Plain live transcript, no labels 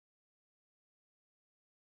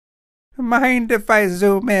Mind if I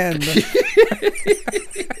zoom in?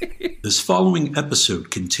 This following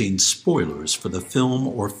episode contains spoilers for the film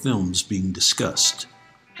or films being discussed.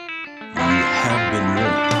 You have been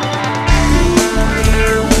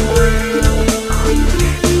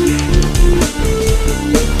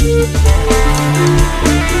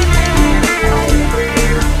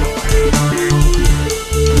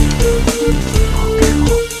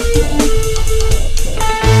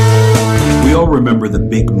We all remember the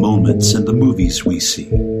big moments in the movies we see.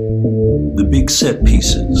 The big set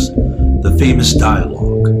pieces, the famous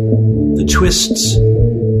dialogue, the twists,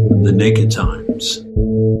 the naked times.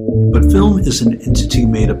 But film is an entity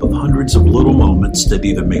made up of hundreds of little moments that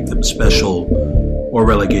either make them special or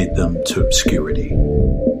relegate them to obscurity.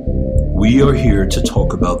 We are here to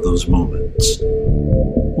talk about those moments.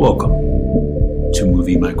 Welcome to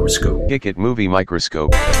Movie Microscope. Kick it, Movie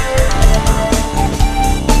Microscope.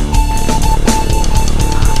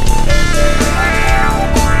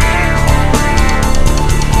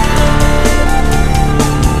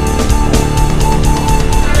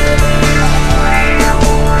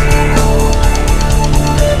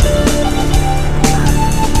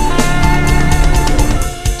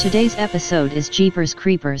 Today's episode is Jeepers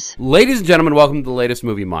Creepers. Ladies and gentlemen, welcome to the latest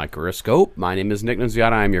Movie Microscope. My name is Nick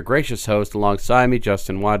Nunziata. I am your gracious host. Alongside me,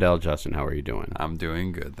 Justin Waddell. Justin, how are you doing? I'm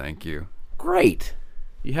doing good, thank you. Great.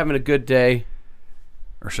 You having a good day?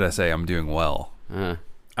 Or should I say I'm doing well? Uh,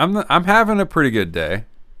 I'm having a pretty good day.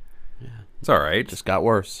 Yeah. It's all right. Just got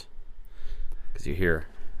worse. Because you're here.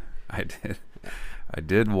 I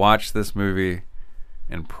did watch this movie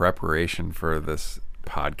in preparation for this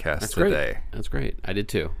podcast That's today. Great. That's great. I did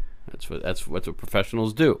too. That's what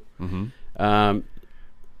professionals do. Mm-hmm.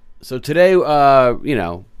 So today, we're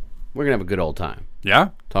gonna have a good old time Yeah?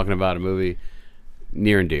 talking about a movie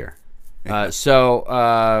near and dear. So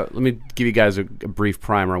let me give you guys a brief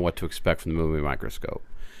primer on what to expect from the Movie Microscope.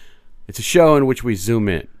 It's a show in which we zoom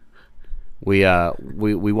in. We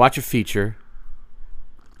watch a feature.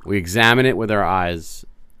 We examine it with our eyes.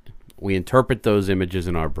 We interpret those images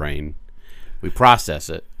in our brain. We process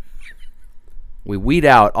it. We weed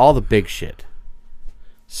out all the big shit.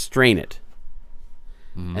 Strain it.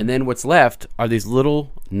 Mm-hmm. And then what's left are these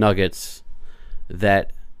little nuggets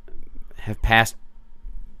that have passed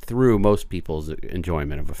through most people's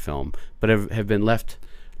enjoyment of a film, but have been left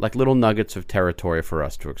like little nuggets of territory for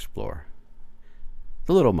us to explore.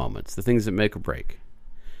 The little moments, the things that make or break.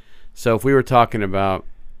 So if we were talking about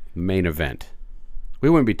main event, we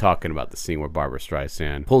wouldn't be talking about the scene where Barbara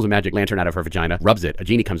Streisand pulls a magic lantern out of her vagina, rubs it, a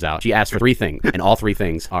genie comes out, she asks for three things, and all three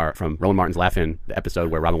things are from Rowan Martin's Laugh-In, the episode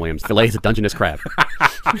where Robin Williams fillets a Dungeness crab.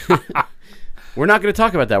 We're not going to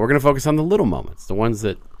talk about that. We're going to focus on the little moments, the ones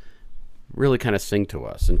that really kind of sing to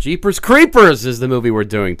us. And Jeepers Creepers is the movie we're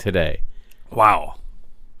doing today. Wow.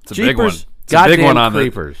 It's a Jeepers, big one. It's goddamn a big one on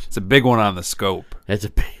Creepers. It's a big one on the scope. It's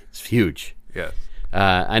huge. Yeah.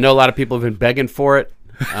 I know a lot of people have been begging for it.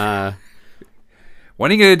 When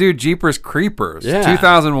are you going to do Jeepers Creepers? Yeah.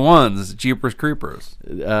 2001's Jeepers Creepers.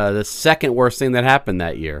 The second worst thing that happened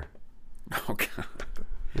that year. Oh,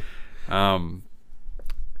 God.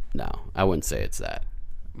 No, I wouldn't say it's that.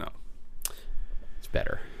 No. It's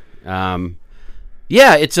better.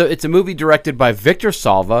 It's a movie directed by Victor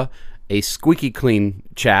Salva, a squeaky clean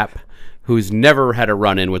chap who's never had a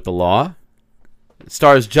run-in with the law. It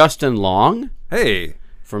stars Justin Long. Hey.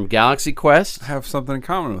 From Galaxy Quest. I have something in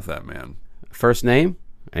common with that man. First name?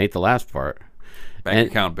 I ate the last part.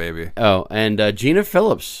 Bank account, baby. Oh, and Gina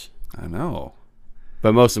Phillips. I know.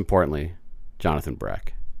 But most importantly, Jonathan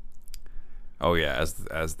Breck. Oh, yeah,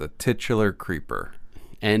 as the titular creeper.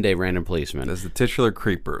 And a random policeman. As the titular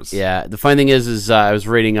creepers. Yeah, the funny thing is I was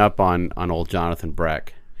reading up on old Jonathan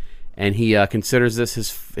Breck, and he considers this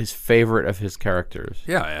his favorite of his characters.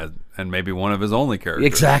 Yeah, and maybe one of his only characters.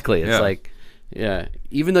 Exactly. It's like, yeah,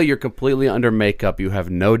 even though you're completely under makeup, you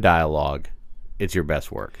have no dialogue, it's your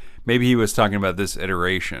best work. Maybe he was talking about this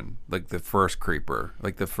iteration, like the first creeper,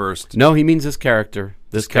 like the first... No, he means this character.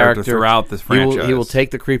 This character throughout this franchise. He will take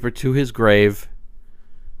the creeper to his grave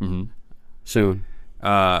soon.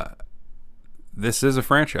 This is a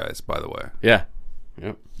franchise, by the way. Yeah.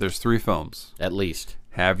 Yep. There's 3 films. At least.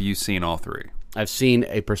 Have you seen all 3? I've seen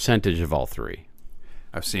a percentage of all 3.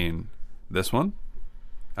 I've seen this one.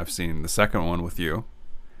 I've seen the second one with you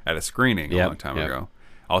at a screening a long time ago.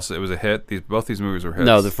 Also, it was a hit. Both these movies were hits.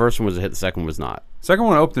 No, the first one was a hit. The second one was not. Second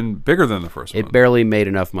one opened bigger than the first one. It barely made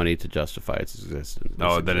enough money to justify its existence.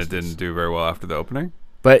 No, then it didn't do very well after the opening?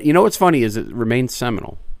 But you know what's funny is it remains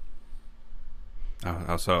seminal.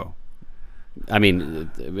 How so? I mean,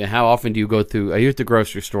 how often do you go through? Are you at the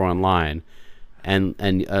grocery store online, and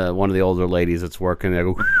one of the older ladies that's working there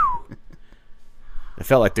go, I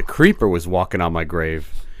felt like the creeper was walking on my grave.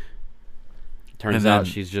 Turns out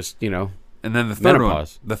she's just, And then the third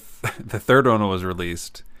menopause. one, the third one was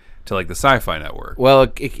released to like the Sci-Fi Network. Well,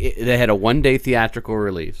 they had a 1-day theatrical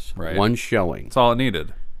release, Right. one showing, That's all it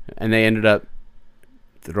needed. and they ended up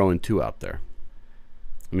throwing 2 out there.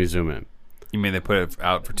 Let me zoom in. You mean they put it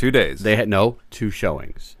out for 2 days? They had 2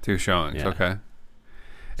 showings. 2 showings. Yeah. Okay.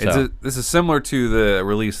 So- This is similar to the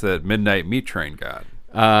release that Midnight Meat Train got.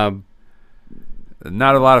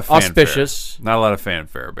 Not a lot of fanfare. Auspicious. Not a lot of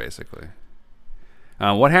fanfare, basically.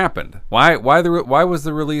 What happened? Why was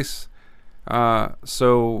the release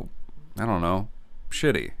so, I don't know,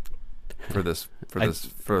 shitty for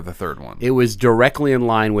the third one? It was directly in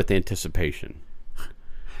line with anticipation.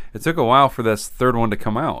 It took a while for this third one to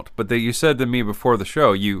come out, but you said to me before the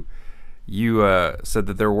show you said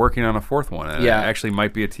that they're working on a fourth one, and Yeah. it actually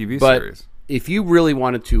might be a TV But series. if you really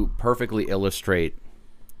wanted to perfectly illustrate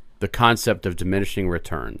the concept of diminishing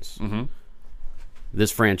returns,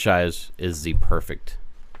 this franchise is the perfect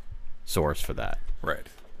source for that. Right.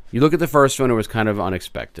 You look at the first one; it was kind of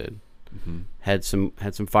unexpected. Had some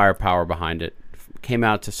firepower behind it. Came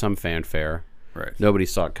out to some fanfare. Right. Nobody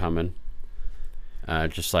saw it coming.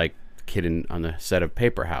 Just like the kid on the set of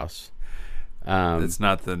Paper House. It's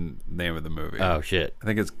not the name of the movie. Oh shit! I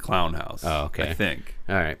think it's Clown House. Oh, okay. I think.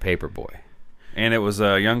 All right, Paperboy. And it was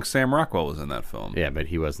young Sam Rockwell was in that film. Yeah, but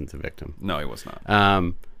he wasn't the victim. No, he was not.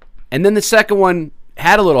 And then the second one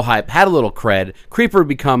had a little hype, had a little cred. Creeper had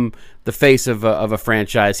become the face of a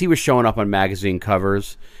franchise. He was showing up on magazine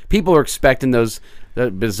covers. People are expecting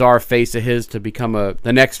that bizarre face of his to become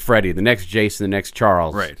the next Freddy, the next Jason, the next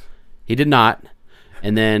Charles. Right. He did not.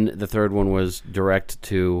 And then the third one was direct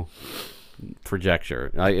to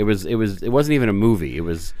projector. It wasn't even a movie. I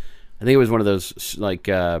think it was one of those like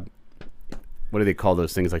what do they call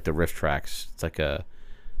those things, like the riff tracks? It's like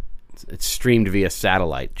it's streamed via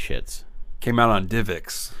satellite shits. Came out on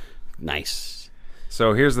DivX. Nice.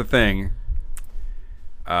 So here's the thing.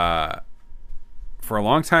 For a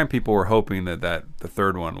long time, people were hoping that the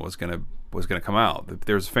third one was gonna come out.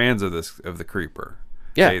 There's fans of the Creeper.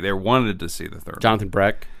 Yeah. They wanted to see the third one. Jonathan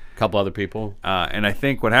Breck, a couple other people. And I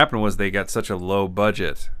think what happened was they got such a low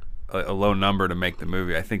budget, a low number to make the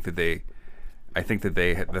movie. I think that the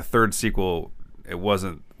third sequel, it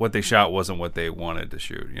wasn't what they shot, wasn't what they wanted to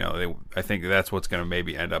shoot. I think that's what's going to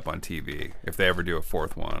maybe end up on TV if they ever do a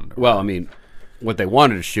fourth one. Well, I mean, what they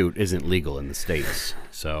wanted to shoot isn't legal in the States,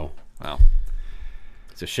 so Well,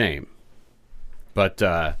 it's a shame. But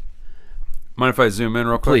mind if I zoom in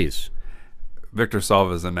real quick? please. Victor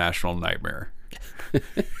Salva is a national nightmare.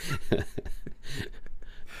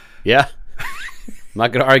 Yeah. I'm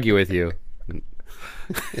not going to argue with you.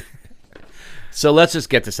 So let's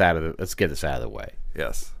get this out of the way.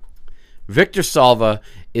 Yes. Victor Salva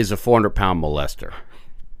is a 400-pound molester.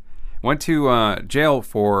 Went to jail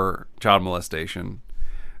for child molestation.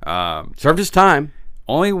 Served his time.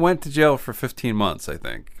 Only went to jail for 15 months, I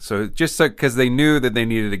think. So just because they knew that they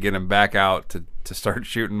needed to get him back out to start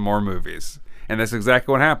shooting more movies. And that's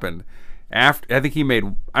exactly what happened. I think he made,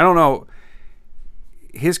 I don't know,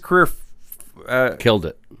 his career Killed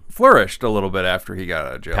it. flourished a little bit after he got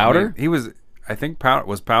out of jail. Powder? I mean, he was, I think,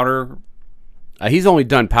 Powder. He's only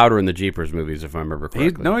done Powder in the Jeepers movies, if I remember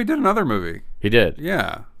correctly. He did another movie. He did.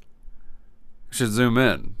 Yeah. Should zoom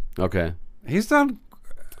in. Okay. He's done.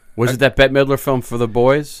 Was it that Bette Midler film For the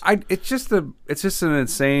Boys? It's just an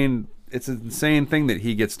insane thing that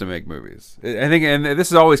he gets to make movies. I think, and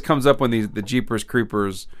this always comes up when the Jeepers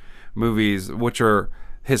Creepers movies, which are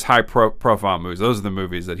his high profile movies. Those are the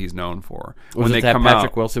movies that he's known for. Was when it they that come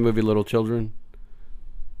Patrick out, Wilson movie, Little Children?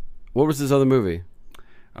 What was his other movie?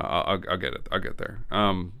 I'll get it. I'll get there.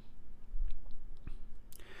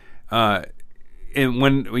 And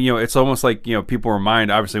when it's almost like people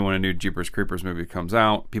remind. Obviously, when a new Jeepers Creepers movie comes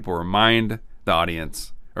out, people remind the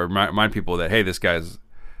audience or remind people that, hey, this guy's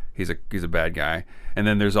he's a bad guy. And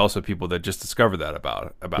then there's also people that just discover that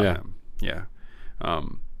about Yeah. him. Yeah.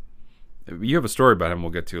 You have a story about him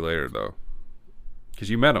we'll get to later though, because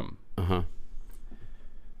you met him.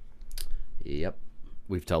 Yep.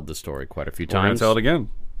 We've told this story quite a few We're gonna times. tell it again.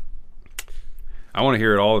 I want to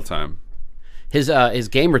hear it all the time. His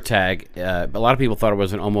gamer tag, a lot of people thought it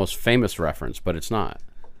was an Almost Famous reference, but it's not.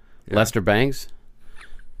 Yeah. Lester Bangs.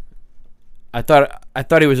 I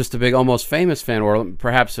thought he was just a big Almost Famous fan, or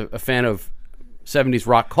perhaps a fan of 70s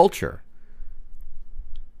rock culture.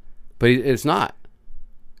 But it's not.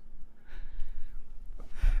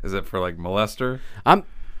 Is it for like molester? I'm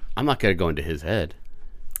not going to go into his head.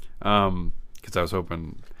 Because I was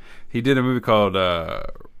hoping he did a movie called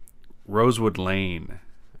Rosewood Lane.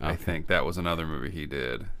 I think that was another movie he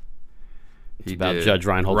did. He about did Judge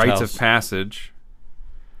Reinhold's Rites house. of Passage,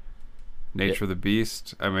 Nature of the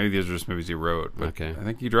Beast. Maybe these are just movies he wrote, but Okay. I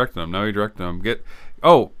think he directed them. No, he directed them.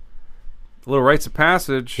 Little Rites of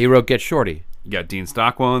Passage. He wrote Get Shorty. You got Dean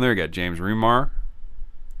Stockwell in there. You got James Remar.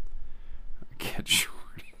 Get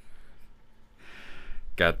Shorty.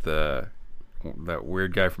 Got that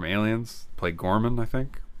weird guy from Aliens. Played Gorman, I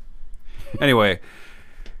think. Anyway,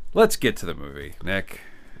 let's get to the movie, Nick.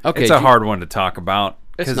 Okay, It's a hard one to talk about.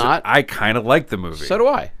 It's 'cause not. I kind of like the movie. So do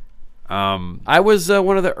I. I was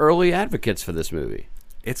one of the early advocates for this movie.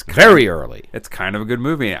 It's Very early. It's kind of a good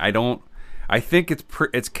movie. I think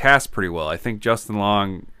it's cast pretty well. I think Justin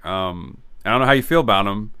Long. I don't know how you feel about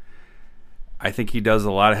him. I think he does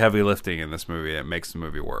a lot of heavy lifting in this movie that makes the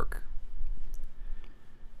movie work.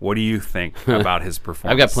 What do you think about his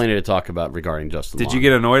performance? I've got plenty to talk about regarding Justin Long. Did you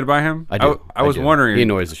get annoyed by him? I do. I was do. wondering. He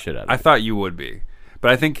annoys the shit out of me. I thought you would be, but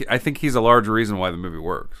I think he's a large reason why the movie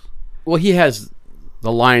works. Well, he has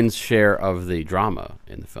the lion's share of the drama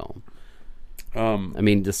in the film. I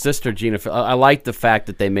mean, the sister Gina. I like the fact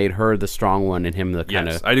that they made her the strong one and him the kind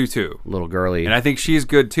of Yes, I do too. little girly. And I think she's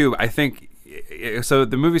good too. I think so.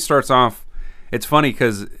 The movie starts off. It's funny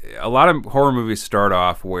because a lot of horror movies start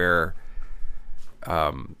off where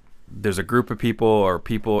there's a group of people or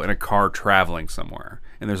people in a car traveling somewhere,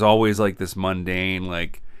 and there's always like this mundane,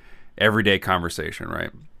 like everyday conversation,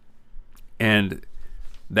 right? And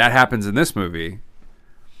that happens in this movie.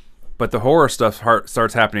 But the horror stuff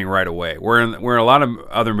starts happening right away. Where in a lot of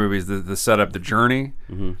other movies, the setup, the journey,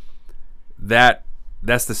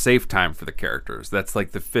 that's the safe time for the characters. That's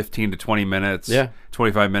like the 15 to 20 minutes,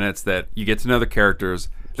 25 minutes that you get to know the characters.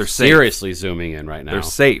 They're safe. Seriously zooming in right now. They're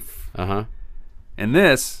safe. Uh-huh. And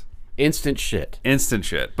this Instant shit.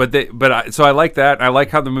 So I like that. I like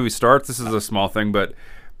how the movie starts. This is a small thing, but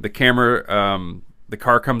the camera, the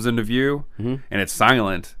car comes into view, and it's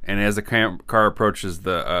silent. And as the car approaches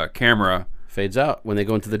the camera, Fades out when they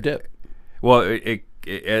go into the dip. well,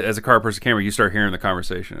 as the car approaches the camera, you start hearing the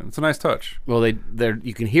conversation. It's a nice touch. Well,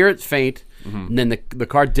 you can hear it faint, and then the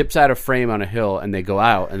car dips out of frame on a hill, and they go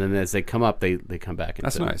out, and then as they come up, they come back.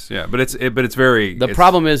 That's nice, yeah. But it's very. The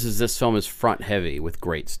problem is this film is front heavy with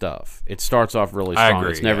great stuff. It starts off really I strong.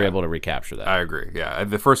 agree, It's never yeah. able to recapture that. I agree. Yeah,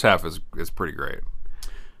 the first half is pretty great.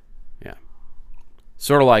 Yeah,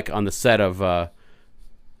 sort of like on the set of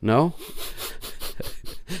no.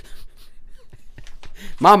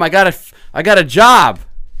 Mom, I got a job.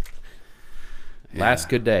 Last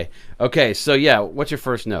good day. Okay, so yeah, what's your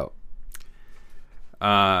first note?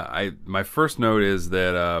 My first note is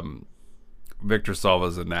that Victor Salva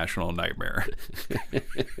is a national nightmare.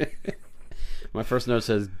 My first note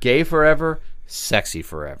says gay forever, sexy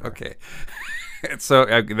forever. Okay, so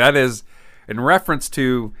that is in reference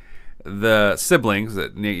to the siblings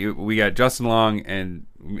that we got. Justin Long and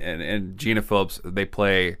Gina Phillips. They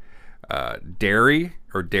play Derry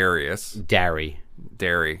or Darius. Derry,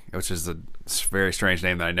 which is a very strange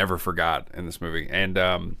name that I never forgot in this movie. And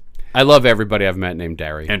I love everybody I've met named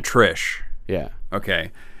Derry. and Trish. Yeah.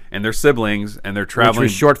 Okay, and they're siblings, and they're Which traveling.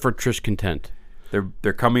 was short for Trish Content.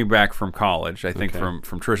 They're coming back from college. I think Okay.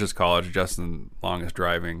 from Trish's college. Justin Long is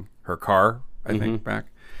driving her car. I think back,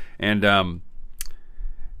 and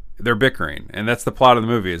they're bickering, and that's the plot of the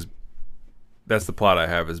movie. That's the plot I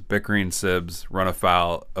have is bickering sibs run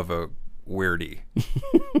afoul of a weirdie.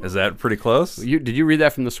 Is that pretty close? Did you read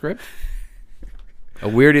that from the script? A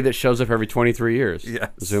weirdie that shows up every 23 years. Yes.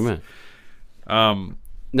 Zoom in.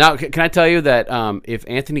 Now, can I tell you that if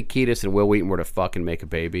Anthony Kiedis and Will Wheaton were to fucking make a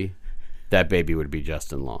baby, that baby would be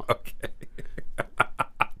Justin Long. Okay.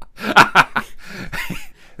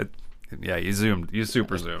 Yeah, you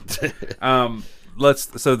super zoomed.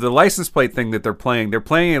 So the license plate thing that they're playing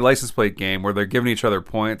a license plate game where they're giving each other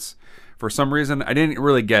points. For some reason, I didn't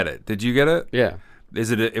really get it. Did you get it? Yeah.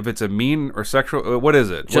 Is it if it's a mean or sexual? What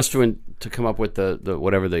is it? Just to come up with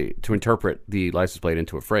to interpret the license plate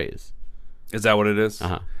into a phrase. Is that what it is?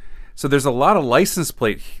 Uh-huh. So there's a lot of license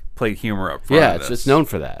plate humor up front. Yeah, of this. it's known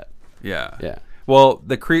for that. Yeah. Yeah. Well,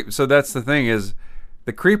 the creep. So that's the thing is,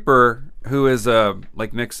 the creeper who is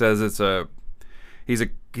like Nick says, he's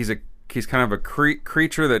kind of a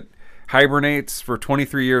creature that hibernates for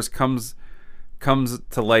 23 years, comes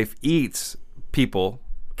to life, eats people,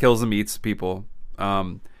 kills them, eats people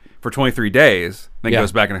for 23 days, then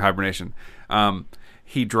goes back into hibernation.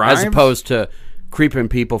 He drives As opposed to creeping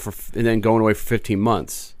people and then going away for 15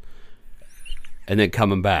 months and then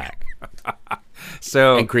coming back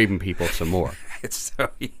and creeping people some more.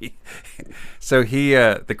 The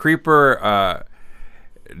creeper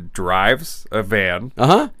drives a van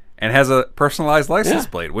and has a personalized license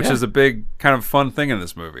plate, which is a big kind of fun thing in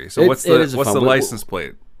this movie. So what's the license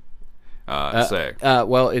plate? say?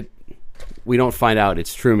 Well, we don't find out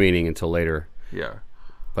its true meaning until later. Yeah.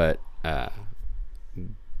 But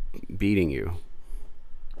beating you.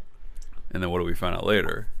 And then what do we find out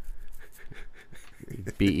later?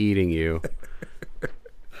 Be eating you.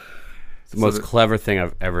 It's the most clever thing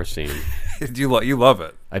I've ever seen. You love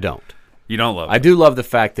it. I don't. You don't love it. I do love the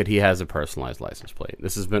fact that he has a personalized license plate.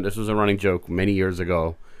 This was a running joke many years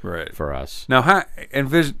ago, right, for us. Now,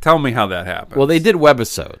 tell me how that happened. Well, they did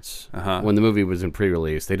webisodes Uh-huh. when the movie was in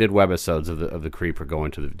pre-release. They did webisodes of the Creeper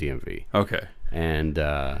going to the DMV. Okay. And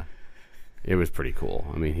it was pretty cool.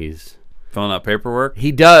 I mean, he's filling out paperwork.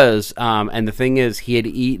 He does, and the thing is, he had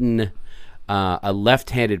eaten a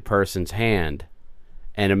left-handed person's hand,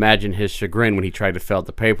 and imagine his chagrin when he tried to fill out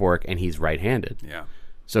the paperwork, and he's right-handed. Yeah.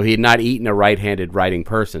 So he had not eaten a right-handed writing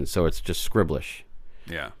person, so it's just scribblish.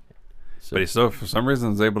 Yeah. So, but he still, for some reason,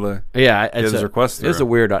 was able to get his request through. It was a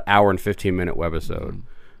weird hour and 15-minute webisode.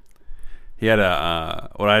 He had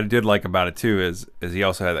what I did like about it, too, is he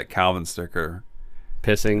also had that Calvin sticker.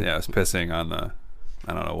 Pissing? Yeah, it was pissing on the,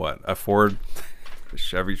 I don't know what, a Ford...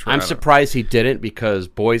 Chevy truck. I'm surprised he didn't, because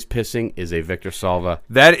boys pissing is a Victor Salva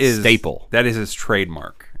staple. That is his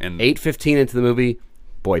trademark. And 8:15 into the movie,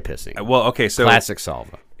 boy pissing. Well, okay, so classic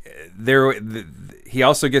Salva. He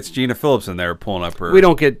also gets Gina Phillips in there pulling up her. We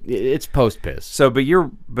don't get it's post piss. So, but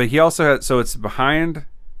he also had, so it's behind.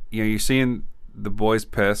 You're seeing the boys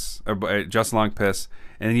piss or Justin Long piss,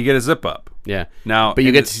 and then you get a zip up. Yeah. Now, but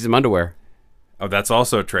you get to see some underwear. Oh, that's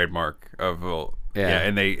also a trademark of. Yeah,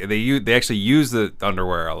 and they actually use the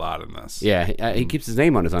underwear a lot in this. Yeah, he keeps his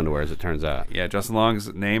name on his underwear, as it turns out. Yeah, Justin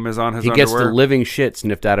Long's name is on his underwear. He gets the living shit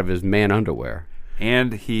sniffed out of his man underwear.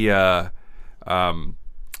 And he, the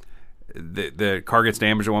car gets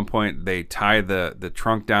damaged at one point. They tie the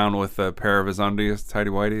trunk down with a pair of his undies, tighty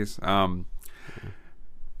whities.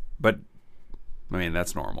 But I mean,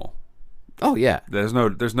 that's normal. Oh yeah. There's no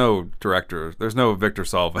director. There's no Victor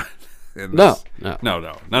Salva. No.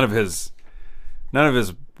 None of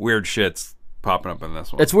his weird shit's popping up in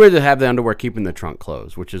this one. It's weird to have the underwear keeping the trunk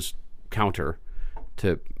closed, which is counter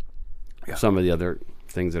to some of the other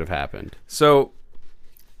things that have happened. So,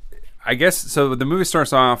 I guess the movie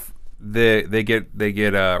starts off. They get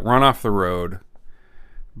run off the road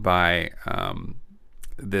by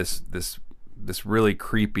this really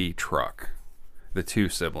creepy truck. The two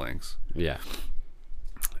siblings. Yeah.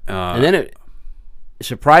 And then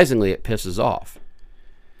surprisingly it pisses off.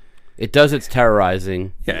 It does its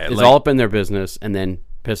terrorizing. Yeah, it's all up in their business, and then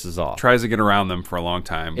pisses off. Tries to get around them for a long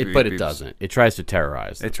time, but it doesn't. It tries to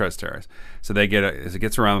terrorize them. It tries to terrorize. So as it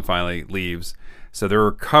gets around them, finally leaves. So they're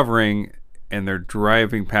recovering, and they're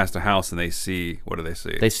driving past a house, and they see, what do they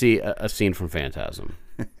see? They see a scene from Phantasm.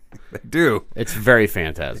 They do. It's very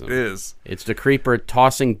Phantasm. It is. It's the Creeper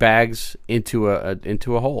tossing bags into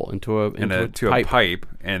a hole, into a pipe,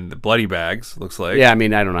 and the bloody bags, looks like. Yeah, I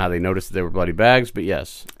mean, I don't know how they noticed they were bloody bags, but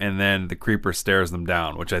yes. And then the Creeper stares them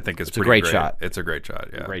down, which I think is a great shot. It's a great shot,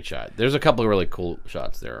 yeah. Great shot. There's a couple of really cool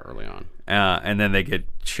shots there early on. And then they get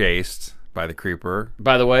chased by the Creeper.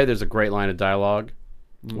 By the way, there's a great line of dialogue,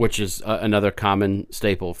 which is another common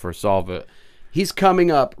staple for Salva. He's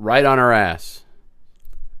coming up right on her ass.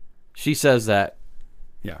 She says that,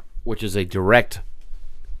 yeah, which is a direct.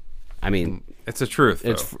 I mean, it's a truth.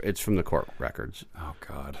 It's from the court records. Oh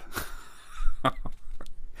God,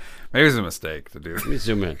 maybe it's a mistake to do. Let me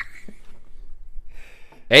zoom in.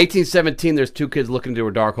 1817. There's two kids looking into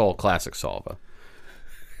a dark hole. Classic Salva.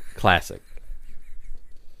 Classic.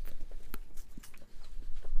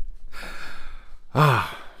 But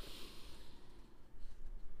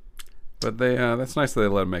that's nice that they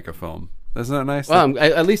let him make a film. Isn't that nice? Well,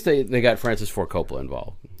 at least they got Francis Ford Coppola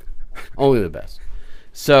involved. Only the best.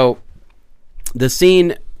 So the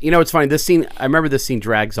scene, it's funny. This scene, I remember this scene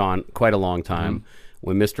drags on quite a long time.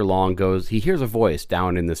 When Mr. Long he hears a voice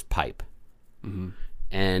down in this pipe.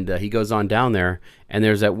 And he goes on down there, and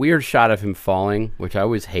there's that weird shot of him falling, which I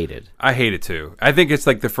always hated. I hate it too. I think it's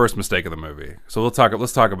like the first mistake of the movie. So let's talk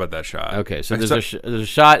about that shot. Okay, so there's a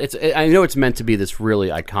shot. I know it's meant to be this really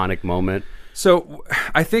iconic moment. So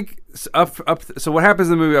I think so what happens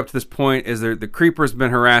in the movie up to this point is the Creeper's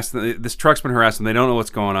been harassed. This truck's been harassed, and they don't know what's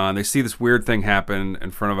going on. They see this weird thing happen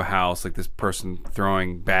in front of a house, like this person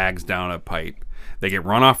throwing bags down a pipe. They get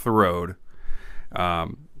run off the road.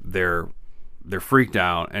 They're freaked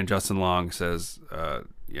out, and Justin Long says,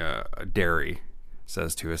 Derry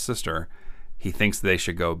says to his sister, he thinks they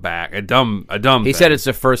should go back. A dumb. He thing. Said it's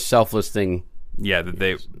the first selfless thing. Yeah,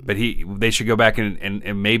 they should go back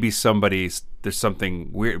and maybe there's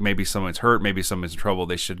something weird. Maybe someone's hurt. Maybe someone's in trouble.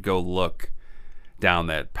 They should go look down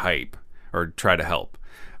that pipe or try to help.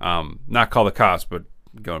 Not call the cops, but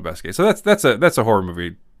go investigate. So that's a horror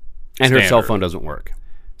movie. And her cell standard. phone doesn't work.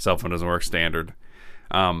 Cell phone doesn't work, standard.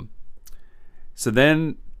 So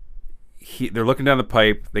then they're looking down the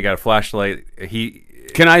pipe. They got a flashlight.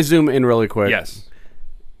 Can I zoom in really quick? Yes.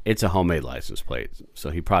 It's a homemade license plate, so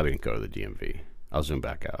he probably didn't go to the DMV. I'll zoom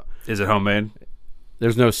back out. Is it homemade?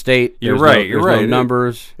 There's no state. You're there's right. No, You're there's right. No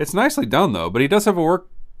numbers. It's nicely done though, but he does have a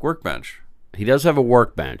workbench. He does have a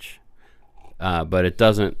workbench, but it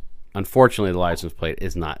doesn't. Unfortunately, the license plate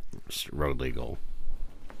is not road legal.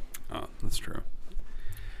 Oh, that's true.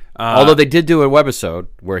 Although they did do a webisode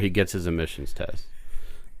where he gets his emissions test.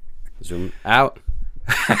 Zoom out.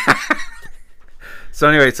 So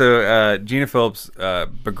anyway, Gina Phillips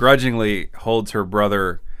begrudgingly holds her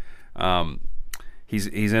brother. He's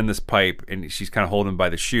in this pipe, and she's kind of holding him by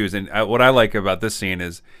the shoes. And what I like about this scene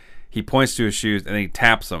is he points to his shoes, and then he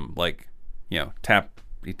taps them, like,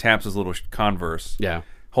 he taps his little Converse. Yeah.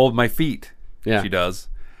 Hold my feet. Yeah. She does.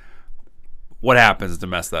 What happens to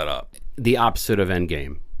mess that up? The opposite of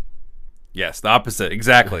Endgame. Yes, the opposite.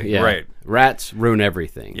 Exactly. Yeah. Right. Rats ruin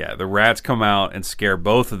everything. Yeah, the rats come out and scare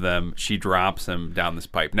both of them. She drops him down this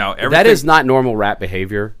pipe. Now, That is not normal rat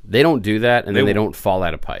behavior. They don't do that, and then they w- don't fall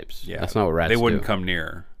out of pipes. Yeah, That's not what rats do. They wouldn't come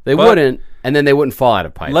near. They But wouldn't, and then they wouldn't fall out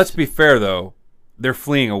of pipes. Let's be fair, though. They're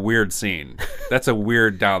fleeing a weird scene. That's a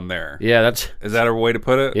weird down there. Yeah, that's... Is that a way to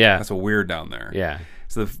put it? Yeah. That's a weird down there. Yeah.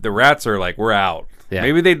 So the rats are like, we're out. Yeah.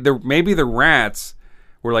 Maybe the rats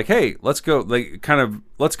were like, hey, let's go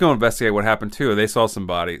investigate what happened too. They saw some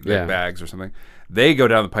bags or something. They go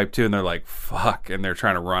down the pipe too, and they're like, fuck, and they're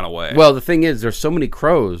trying to run away. Well, the thing is, there's so many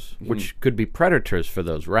crows, which could be predators for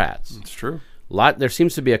those rats. it's true. There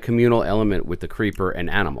seems to be a communal element with the creeper and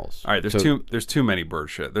animals. All right, there's too many bird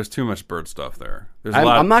shit. There's too much bird stuff there.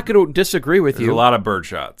 I'm not going to disagree with There's you. a lot of bird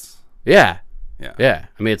shots. Yeah. Yeah. Yeah.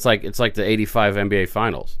 I mean, it's like the 85 NBA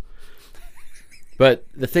Finals. But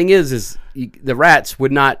the thing is the rats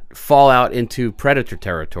would not fall out into predator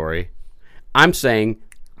territory. I'm saying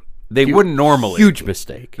They wouldn't normally. huge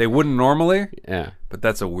mistake. They wouldn't normally, Yeah. but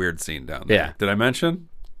that's a weird scene down there. Yeah. Did I mention?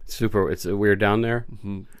 It's a weird down there.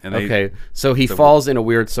 And Okay. So he falls in a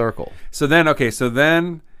weird circle. So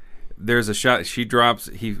then there's a shot.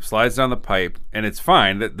 He slides down the pipe, and it's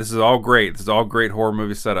fine. This is all great. This is all great horror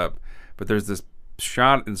movie setup. But there's this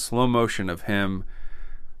shot in slow motion of him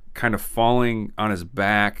kind of falling on his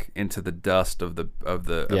back into the dust of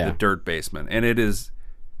the dirt basement, and it is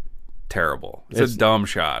terrible. It's a dumb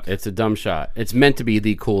shot. It's a dumb shot. It's meant to be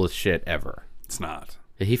the coolest shit ever. It's not.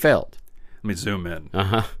 He failed. Let me zoom in.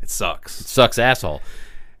 Uh-huh. It sucks. Sucks asshole.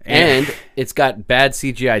 And it's got bad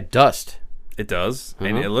CGI dust. It does,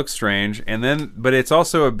 and it looks strange. And then, but it's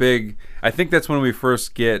also a big. I think that's when we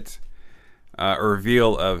first get a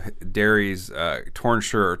reveal of Derry's torn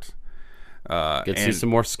shirt. Get to see some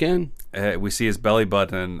more skin. We see his belly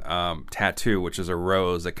button tattoo, which is a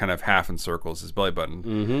rose that kind of half encircles his belly button.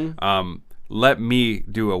 Mm-hmm. Let me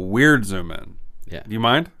do a weird zoom in. Yeah. Do you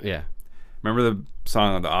mind? Yeah. Remember the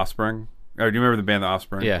song of The Offspring? Or do you remember the band The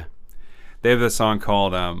Offspring? Yeah. They have this song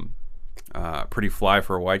called Pretty Fly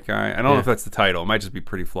for a White Guy. I don't know if that's the title. It might just be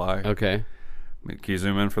Pretty Fly. Okay. Can you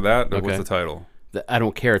zoom in for that? Okay. What's the title? I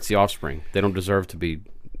don't care. It's the Offspring. They don't deserve to be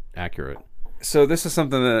accurate. So this is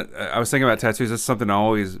something that I was thinking about tattoos. This is something that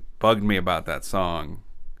always bugged me about that song.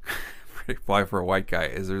 Pretty Fly for a White Guy.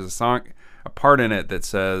 Is there's a part in it that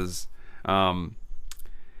says, because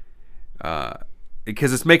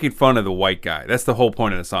it's making fun of the white guy. That's the whole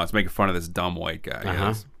point of the song. It's making fun of this dumb white guy.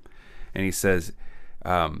 Yes. And he says,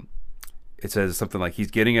 it says something like,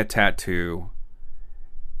 he's getting a tattoo.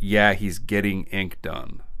 Yeah, he's getting ink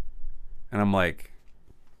done. And I'm like,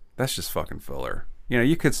 that's just fucking filler.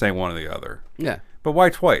 You could say one or the other. Yeah. But why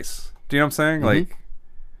twice? Do you know what I'm saying? Like,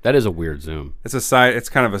 That is a weird zoom. it's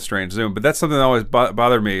kind of a strange zoom. But that's something that always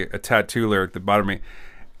bothered me, a tattoo lyric that bothered me.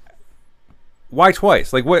 Why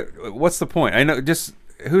twice? Like, what's the point? I know, just,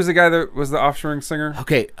 who's the guy that was the Offspring singer?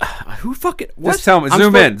 Okay. Who fucking... What? Just tell me.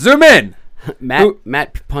 I'm Zoom in!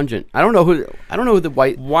 Matt Pungent. I don't know who the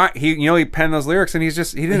white... Why he penned those lyrics and he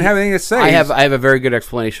didn't have anything to say. I have a very good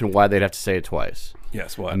explanation why they'd have to say it twice.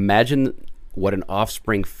 Yes, what? Imagine what an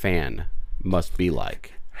Offspring fan must be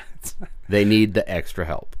like. They need the extra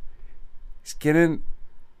help. He's getting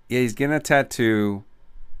a tattoo.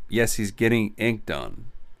 Yes, he's getting ink done.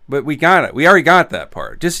 But we got it. We already got that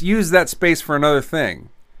part. Just use that space for another thing.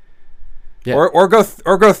 Yeah. Or go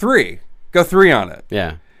 3. Go 3 on it.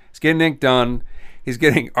 Yeah. He's getting ink done. He's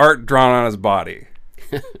getting art drawn on his body.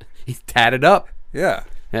 He's tatted up. Yeah.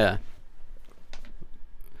 Yeah.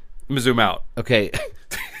 Let me zoom out. Okay.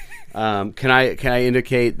 Can I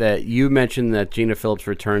indicate that you mentioned that Gina Phillips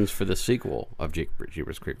returns for the sequel of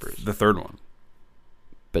Jeepers Creepers? The third one.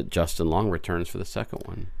 but Justin Long returns for the second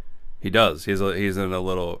one. He does. He's in a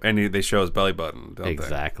little, and they show his belly button. Don't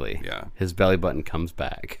Exactly. They? Yeah. His belly button comes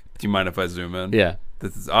back. Do you mind if I zoom in? Yeah.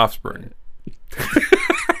 This is Offspring.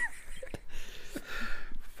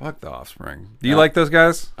 Fuck the Offspring. Do you like those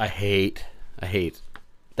guys? I hate.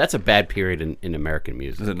 That's a bad period in American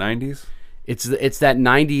music. Is it 90s? It's that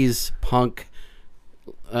 90s punk,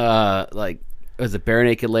 like, was it Bare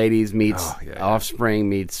Naked Ladies meets Offspring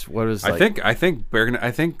meets what is? I think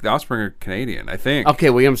the Offspring are Canadian. I think. Okay,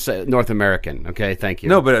 William said North American. Okay, thank you.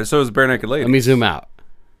 No, but so is Bare Naked Ladies. Let me zoom out.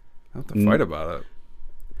 I don't have to fight about it.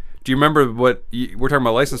 Do you remember what we're talking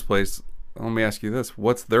about? License plates. Let me ask you this: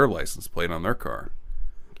 what's their license plate on their car?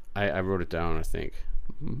 I wrote it down. I think,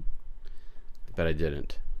 but I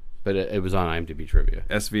didn't. But it was on IMDb trivia.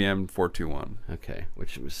 SVM 421. Okay,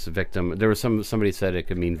 which was victim. There was somebody said it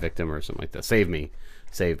could mean victim or something like that. Save me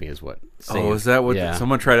is what. Oh, is that what? Yeah.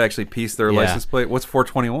 Someone tried to actually piece their license plate. What's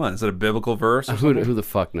 421? Is it a biblical verse? Or Who the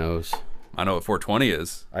fuck knows? I know what 420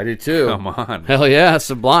 is. I do too. Come on. Hell yeah,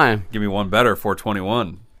 Sublime. Give me one better.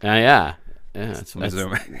 421. Yeah. That's You're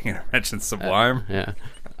gonna mention Sublime. Yeah,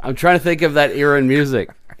 I'm trying to think of that era in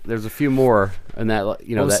music. There's a few more, and that What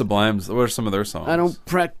are some of their songs? I don't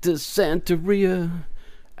practice Santeria.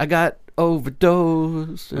 I got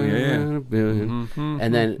overdose. Oh, yeah.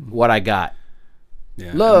 And then What I Got.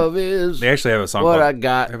 Yeah. Love is. They actually have a song. What called, I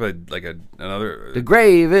Got. They have another. The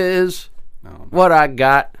grave is. What I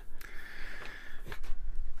got.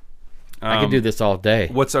 I could do this all day.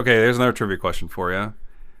 There's another trivia question for you.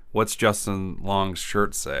 What's Justin Long's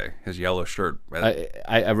shirt say? His yellow shirt.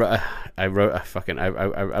 I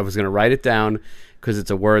was gonna write it down because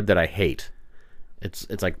it's a word that I hate.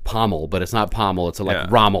 It's like pommel, but it's not pommel. It's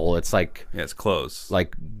like rommel. It's like it's close.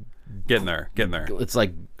 Like getting there. It's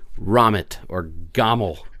like rommet or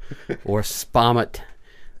gommel or spommet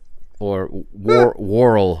or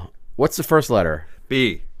whorl. What's the first letter?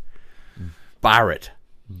 B.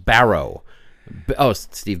 Barrow.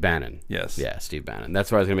 Steve Bannon. Yes. Yeah, Steve Bannon. That's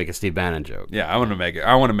why I was gonna make a Steve Bannon joke. Yeah, I want to make it.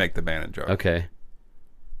 I want to make the Bannon joke. Okay.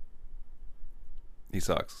 He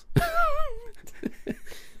sucks.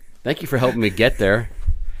 Thank you for helping me get there.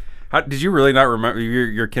 Did you really not remember?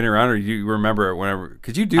 You're kidding around, or you remember it whenever?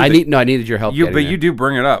 Because you do. I needed your help. But you do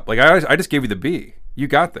bring it up. Like I just gave you the B. You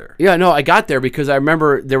got there. Yeah, no, I got there because I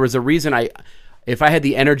remember there was a reason. If I had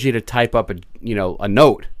the energy to type up a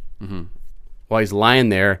note while he's lying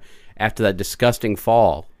there after that disgusting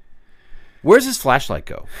fall. Where's his flashlight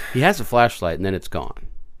go? He has a flashlight and then it's gone.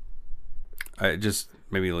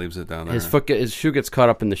 Maybe he leaves it down there. His shoe gets caught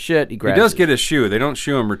up in the shit. He does get his shoe. They don't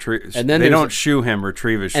shoe him retrieve. And then they don't shoe him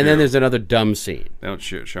retrieve his shoe. And then there's another dumb scene. They don't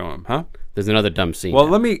show him, huh? There's another dumb scene.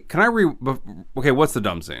 Well, okay, what's the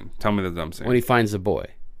dumb scene? Tell me the dumb scene. When he finds the boy.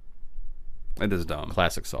 It is dumb.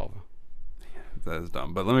 Classic Salva. That is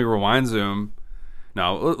dumb. But let me rewind zoom.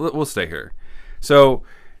 No, we'll stay here. So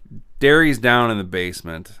Derry's down in the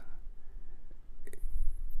basement.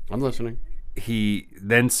 I'm listening. He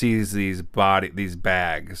then sees these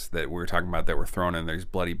bags that we were talking about that were thrown in there, these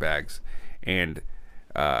bloody bags, and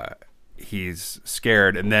he's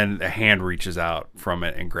scared. And then a hand reaches out from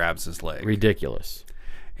it and grabs his leg. Ridiculous.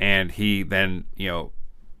 And he then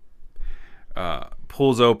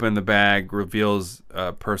pulls open the bag, reveals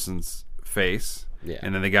a person's face,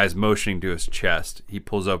 and then the guy's motioning to his chest. He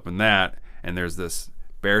pulls open that, and there's this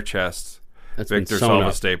bare chest Victor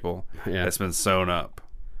Salva staple that's been sewn up.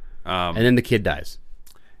 And then the kid dies.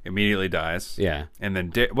 Immediately dies. Yeah. And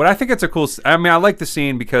then what I think it's a cool. I mean, I like the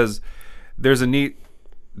scene because there's a neat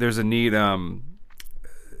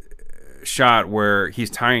shot where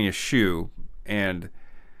he's tying his shoe and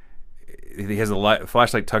he has a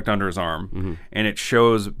flashlight tucked under his arm, and it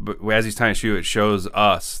shows as he's tying his shoe. It shows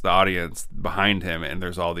us, the audience, behind him, and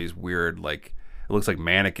there's all these weird it looks like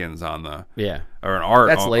mannequins on the or an art.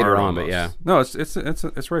 That's later on, almost. But yeah, no,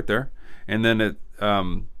 it's right there, and then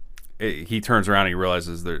he turns around and he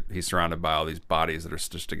realizes that he's surrounded by all these bodies that are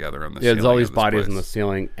stitched together on the ceiling. There's all these bodies on the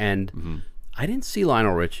ceiling, and I didn't see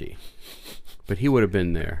Lionel Richie, but he would have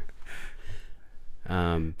been there.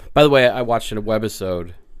 By the way, I watched a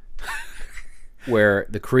webisode where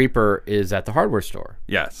the creeper is at the hardware store.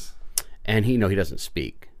 Yes, and he doesn't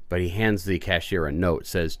speak, but he hands the cashier a note.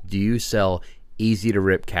 Says, "Do you sell easy to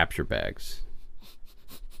rip capture bags?"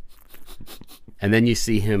 And then you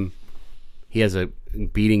see him. He has a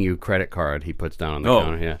beating you credit card he puts down on the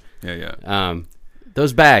counter. Yeah.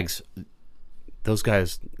 Those bags, those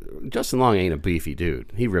guys. Justin Long ain't a beefy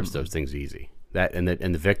dude. He rips those things easy. That and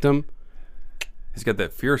the victim. He's got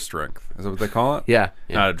that fear strength. Is that what they call it? Yeah.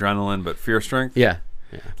 Not adrenaline, but fear strength. Yeah.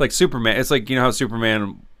 It's like Superman. It's like how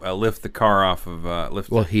Superman lift the car off of lift.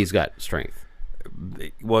 Well, he's got strength.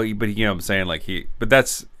 Well, but you know what I'm saying, like but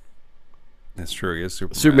that's true. He is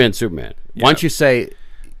Superman. Yeah. Why don't you say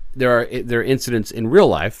there are incidents in real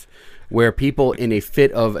life where people in a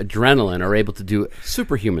fit of adrenaline are able to do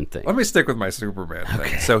superhuman things? Let me stick with my Superman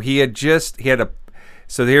thing. So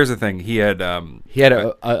so here's the thing. He had a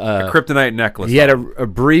kryptonite necklace. He had a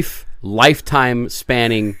brief lifetime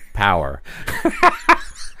spanning power.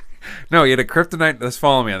 No, he had a kryptonite. Let's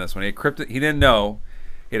follow me on this one. He didn't know.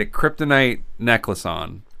 He had a kryptonite necklace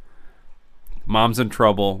on. Mom's in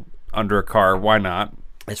trouble under a car. Why not?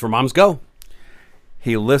 That's where moms go.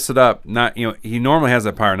 He lifts it up. He normally has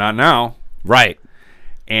that power. Not now. Right.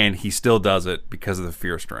 And he still does it because of the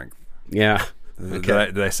fear strength. Yeah.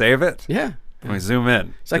 Did I save it? Yeah. Can we zoom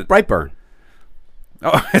in? It's like Brightburn.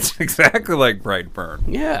 Oh, it's exactly like Brightburn.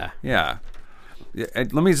 Yeah. Yeah.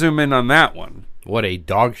 Let me zoom in on that one. What a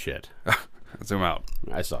dog shit. Zoom out.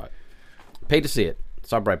 I saw it. Paid to see it.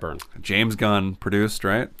 Saw Brightburn. James Gunn produced,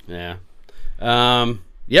 right? Yeah.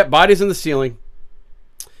 Yep, bodies in the ceiling.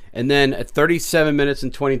 And then at 37 minutes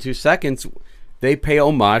and 22 seconds, they pay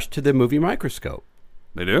homage to the movie Microscope.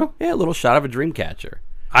 They do? Yeah, a little shot of a dream catcher.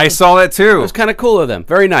 I saw that too. It was kind of cool of them.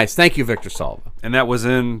 Very nice. Thank you, Victor Salva. And that was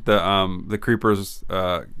in the Creeper's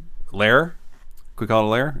lair. Could we call it a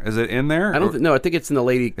lair? Is it in there? I think it's in the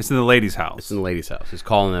lady. It's in the lady's house. It's in the lady's house. He's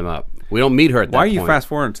calling them up. We don't meet her at that Why are point. you fast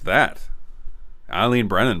forwarding to that? Eileen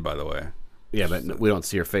Brennan, by the way. Yeah, but we don't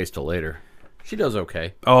see her face till later. She does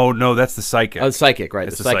okay. Oh no, that's the psychic. Oh, the psychic, right?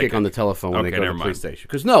 It's The psychic on the telephone when Okay, they go to never the police mind. station.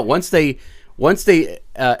 Because once they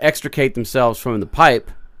extricate themselves from the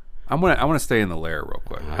pipe. I want to stay in the lair real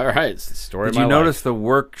quick. All right, it's the story of Did my you notice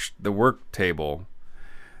life. the work table?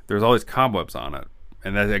 There's all these cobwebs on it,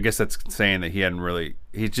 and I guess that's saying that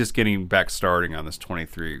he's just getting back starting on this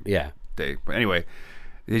 23 day. But anyway,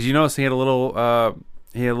 did you notice he had a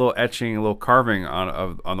little etching, a little carving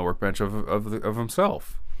on the workbench of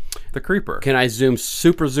himself, the Creeper? Can I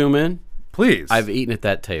super zoom in? Please. I've eaten at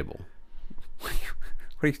that table.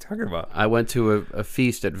 What are you talking about? I went to a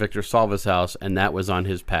feast at Victor Salva's house, and that was on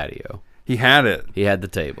his patio. He had it. He had the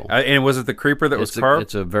table. And was it the Creeper that was carved?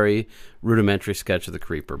 It's a very rudimentary sketch of the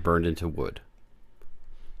Creeper burned into wood.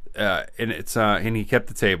 And he kept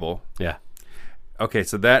the table. Yeah. Okay,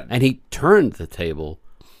 so that... And he turned the table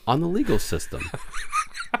on the legal system.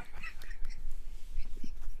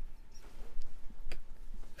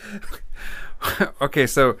 Okay,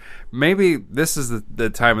 so maybe this is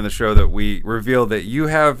the time in the show that we reveal that you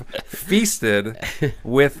have feasted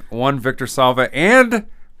with one Victor Salva and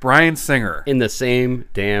Bryan Singer in the same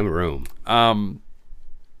damn room.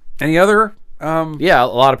 Any other? Yeah, a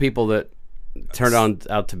lot of people that turned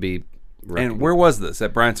out to be. And where was this?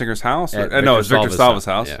 At Bryan Singer's house? At No, it was Victor Salva's Salva's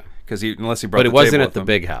house. house. Yeah. Because unless he brought But the it wasn't table at with the him.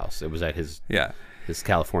 big house. It was at his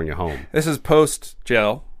California home. This is post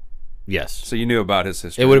jail. Yes. So you knew about his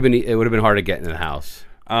history. It would have been hard to get in the house.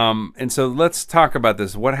 And so let's talk about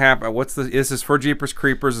this. What happened? Is this for Jeepers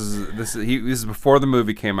Creepers? This is before the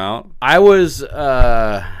movie came out. I was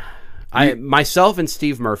myself and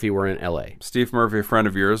Steve Murphy were in L.A. Steve Murphy, a friend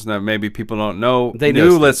of yours. Now maybe people don't know. They new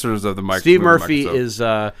know listeners of the Microscope. Steve Murphy is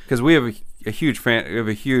because we have a huge fan. We have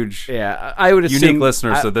a huge I would assume unique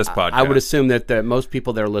listeners to this podcast. I would assume that most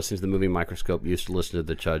people that are listening to the movie Microscope used to listen to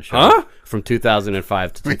the Chud Show from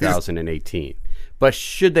 2005 to 2018. But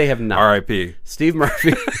should they have not? R.I.P. Steve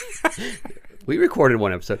Murphy. We recorded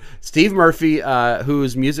one episode. Steve Murphy,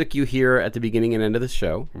 whose music you hear at the beginning and end of the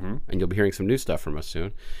show, and you'll be hearing some new stuff from us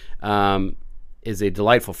soon, is a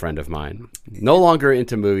delightful friend of mine. No longer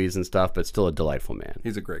into movies and stuff, but still a delightful man.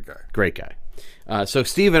 He's a great guy. Great guy. So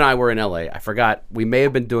Steve and I were in L.A. I forgot. We may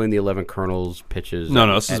have been doing the 11 Colonels pitches.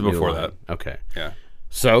 No, this is at New before Line. that. Okay. Yeah.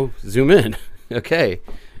 So zoom in. Okay.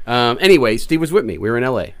 Anyway, Steve was with me. We were in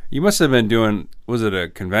L.A. You must have been doing. Was it a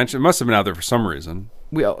convention? It must have been out there for some reason.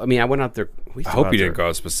 I went out there. I hope you didn't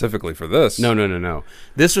go specifically for this. No.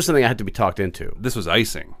 This was something I had to be talked into. This was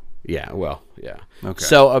icing. Yeah, well, yeah. Okay.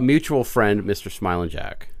 So a mutual friend, Mr. Smilin'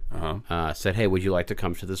 Jack, said, "Hey, would you like to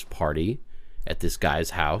come to this party at this guy's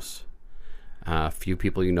house? A few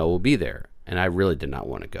people you know will be there." And I really did not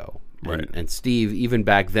want to go. Right. And Steve, even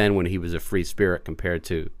back then when he was a free spirit compared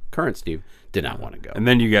to current Steve, did not want to go. And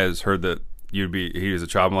then you guys heard that he was a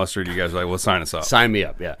child molester. And you guys were like, "Well, sign us up." Sign me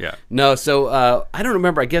up, yeah. Yeah. No, so I don't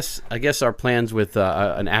remember. I guess our plans with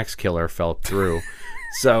an axe killer fell through.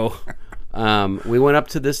 So we went up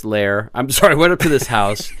to this went up to this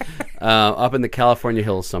house up in the California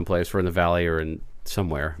hills someplace, or in the valley, or in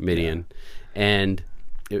somewhere, Midian. Yeah. And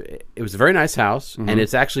it was a very nice house, and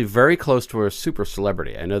it's actually very close to a super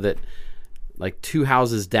celebrity. I know that like 2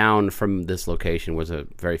 houses down from this location was a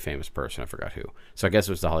very famous person. I forgot who. So I guess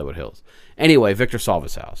it was the Hollywood Hills. Anyway, Victor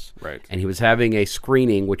Salva's house. Right. And he was having a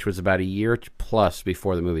screening, which was about a year plus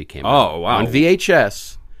before the movie came out. Oh, wow. On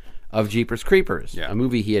VHS of Jeepers Creepers, Yeah. a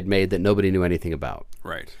movie he had made that nobody knew anything about.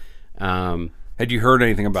 Right. Um, Had you heard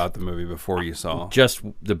anything about the movie before you saw? just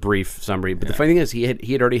the brief summary. But the funny thing is, he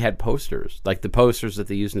had already had posters, like the posters that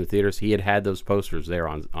they used in the theaters. He had those posters there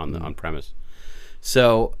on premise.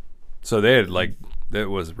 So they had it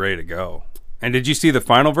was ready to go. And did you see the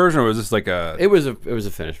final version, or was this like a? it was a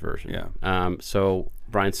finished version. Yeah. So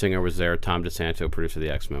Bryan Singer was there. Tom DeSanto, producer of the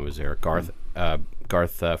X-Men, was there. Garth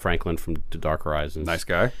Franklin from The Dark Horizons. Nice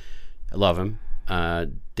guy. I love him.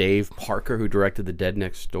 Dave Parker, who directed The Dead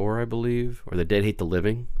Next Door, I believe, or The Dead Hate the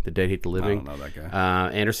Living. The Dead Hate the Living. I don't know that guy.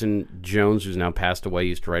 Anderson Jones, who's now passed away,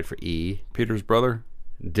 used to write for E. Peter's brother.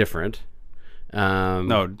 Different.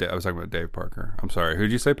 No, I was talking about Dave Parker. I'm sorry. Who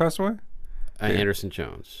did you say passed away? Anderson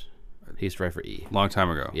Jones. He used to write for E. Long time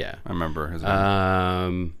ago. Yeah. I remember his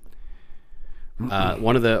name.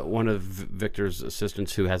 One of Victor's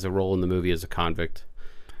assistants who has a role in the movie as a convict.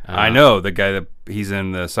 I know the guy that he's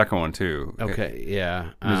in the second one too. Okay,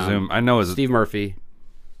 yeah. I know his Steve Murphy,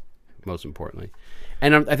 most importantly.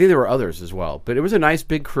 And I think there were others as well. But it was a nice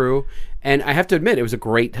big crew. And I have to admit, it was a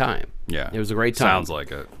great time. Yeah. It was a great time. Sounds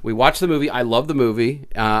like it. We watched the movie. I love the movie.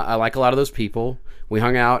 I like a lot of those people. We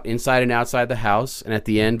hung out inside and outside the house. And at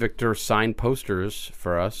the end, Victor signed posters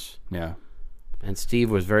for us. Yeah. And Steve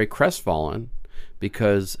was very crestfallen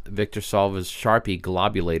because Victor Salva's Sharpie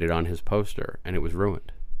globulated on his poster, and it was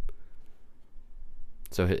ruined.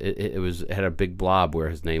 So it had a big blob where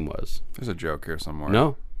his name was. There's a joke here somewhere.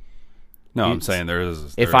 No, I'm saying there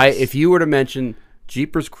is. If you were to mention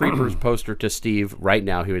Jeepers Creepers poster to Steve right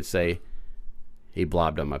now, he would say he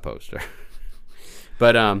blobbed on my poster.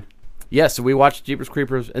 But yeah, so we watched Jeepers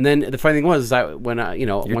Creepers, and then the funny thing was,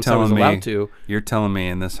 once I was allowed to. You're telling me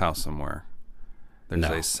in this house somewhere there's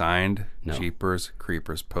No. a signed No. Jeepers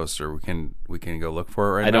Creepers poster. We can go look for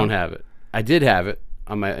it right now. I don't have it. I did have it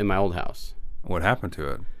in my old house. What happened to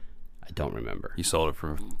it? I don't remember. You sold it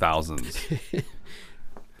for thousands.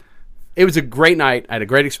 It was a great night. I had a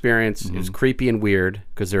great experience. Mm-hmm. It was creepy and weird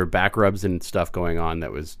because there were back rubs and stuff going on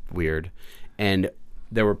that was weird. And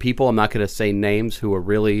there were people, I'm not going to say names, who were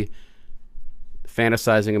really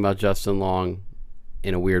fantasizing about Justin Long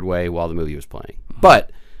in a weird way while the movie was playing.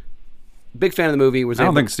 But big fan of the movie. I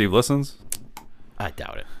don't think Steve listens, I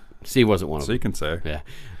doubt it. Steve wasn't one of so them. you can say. Yeah.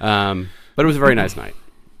 But it was a very nice night.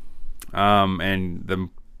 And the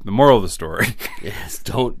moral of the story. Yes,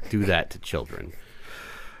 don't do that to children.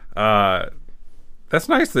 That's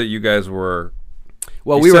nice that you guys were.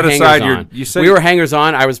 Well, You we were set aside hangers your- on. you said We you- were hangers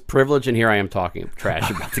on. I was privileged, and here I am talking trash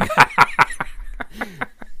about the guy.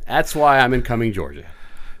 That's why I'm in Cumming, Georgia.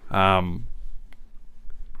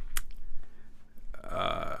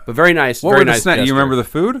 But very nice. What very were the nice snacks? You gesture. remember the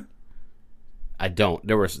food? I don't.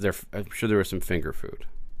 I'm sure there was some finger food.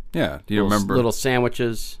 Yeah. Do you Little- remember? little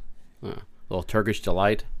sandwiches, little Turkish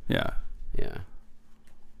delight? Yeah. Yeah.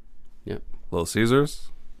 Yep. Little Caesars.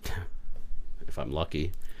 If I'm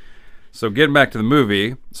lucky. So getting back to the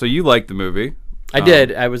movie. So you liked the movie. I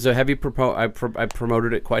did. I was a heavy I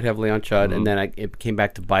promoted it quite heavily on Chud, Mm-hmm. and then it came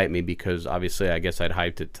back to bite me because obviously I guess I'd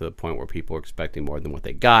hyped it to the point where people were expecting more than what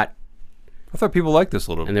they got, I thought people liked this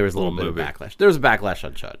little. and there was a little bit movie. of backlash. There was a backlash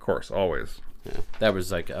on Chud. Of course, always. Yeah. That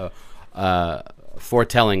was like a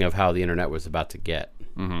foretelling of how the internet was about to get.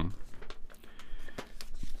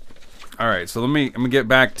 All right. So let me get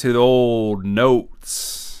back to the old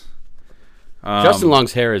notes. Justin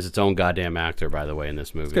Long's hair is its own goddamn actor, by the way, in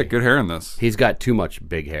this movie. He's got good hair in this. He's got too much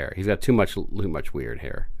big hair. He's got too much weird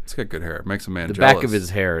hair. He's got good hair. It makes a man The jealous. back of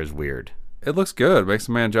his hair is weird. It looks good. It makes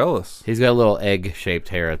a man jealous. He's got a little egg-shaped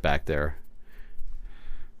hair back there.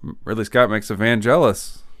 Ridley Scott makes a man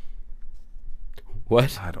jealous.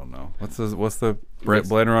 What? I don't know. What's the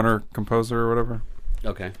Blade Runner composer or whatever?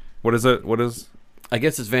 Okay. What is it? What is I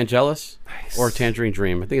guess it's Vangelis or Tangerine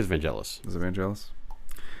Dream. I think it's Vangelis. it Vangelis?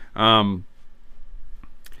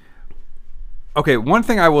 Okay, one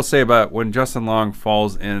thing I will say about when Justin Long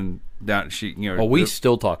falls in down, Well, we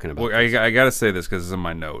still talking about Well, I got to say this because it's in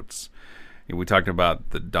my notes. We talked about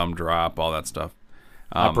the dumb drop, all that stuff.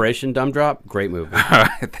 Operation Dumb Drop. Great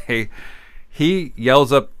movie. He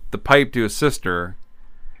yells up the pipe to his sister,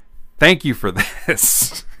 "Thank you for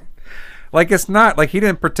this." Like it's not like he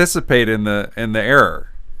didn't participate in the error.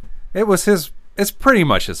 It was his. It's pretty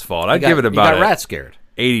much his fault. I'd give it He about got rat scared.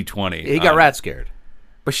 80-20. He got rat scared.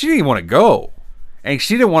 But she didn't even want to go, and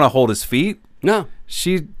she didn't want to hold his feet. No,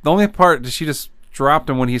 The only part she just dropped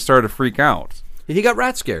him when he started to freak out. he got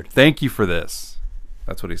rat scared. Thank you for this.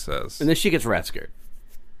 That's what he says. And then she gets rat scared.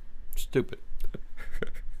 Stupid.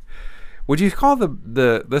 Would you call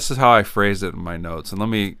the this is how I phrased it in my notes, and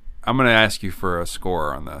I'm going to ask you for a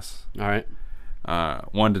score on this. All right.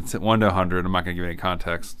 1 to 100. I'm not going to give any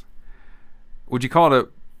context. Would you call it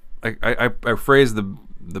I phrased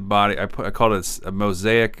the body. I called it a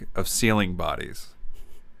mosaic of ceiling bodies.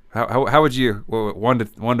 How would you 1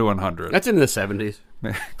 to 100? That's in the 70s.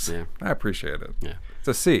 Yeah. I appreciate it. Yeah. It's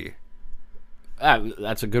a C.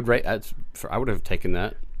 That's a good rate. I would have taken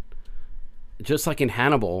that. Just like in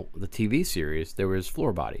Hannibal, the TV series, there was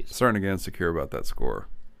floor bodies. Starting to get insecure about that score.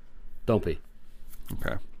 Don't be.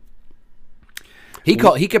 Okay. He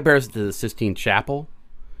compares it to the Sistine Chapel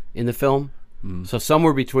in the film. So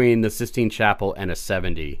somewhere between the Sistine Chapel and a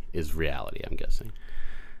 70 is reality, I'm guessing.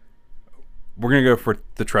 We're going to go for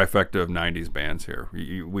the trifecta of 90s bands here.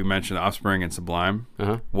 We mentioned Offspring and Sublime.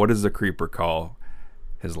 Uh-huh. What does the Creeper call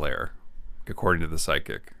his lair, according to the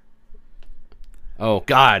psychic? Oh,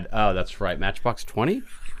 God. Oh, that's right. Matchbox 20?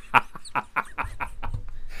 No.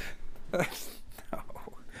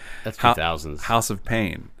 That's 2000s. House of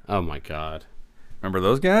Pain. Oh, my God. Remember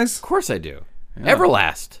those guys? Of course I do.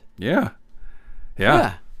 Everlast. Yeah.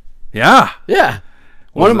 Yeah. Yeah. Yeah.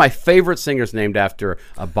 One of my favorite singers named after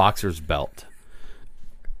a boxer's belt.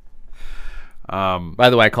 By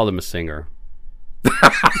the way, I called him a singer.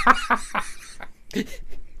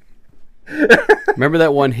 Remember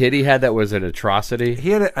that one hit he had that was an atrocity?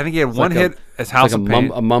 I think he had one hit as House of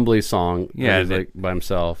Pain. A mumbly song. Yeah, that was like by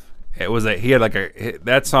himself. It was he had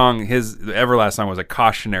that song. His Everlast song was a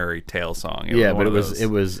cautionary tale song. But it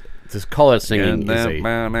was just call it singing.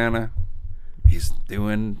 He's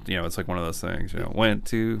doing, it's like one of those things. Went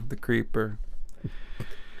to the Creeper.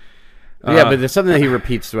 Yeah, but there's something that he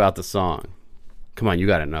repeats throughout the song. Come on, you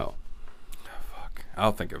got to know. Fuck,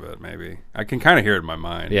 I'll think of it. Maybe I can kind of hear it in my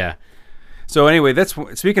mind. Yeah. So anyway,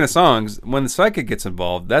 speaking of songs. When the psychic gets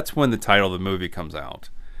involved, that's when the title of the movie comes out.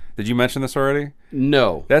 Did you mention this already?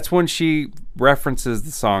 No. That's when she references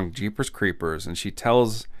the song Jeepers Creepers, and she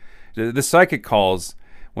tells the psychic calls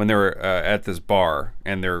when they're at this bar,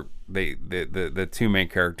 and the two main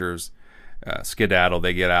characters skedaddle.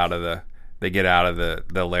 They get out of the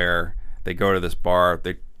lair. They go to this bar.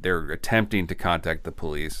 They're attempting to contact the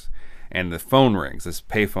police, and the phone rings. This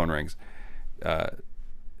payphone rings. I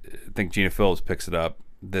think Gina Phillips picks it up.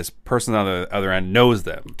 This person on the other end knows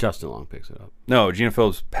them. Justin Long picks it up. No, Gina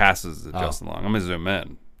Phillips passes to Justin Long. I'm gonna zoom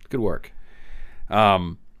in. Good work.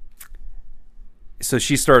 So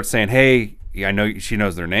she starts saying, "Hey, I know." She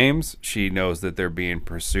knows their names. She knows that they're being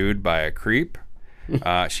pursued by a creep.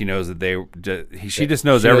 She knows that she just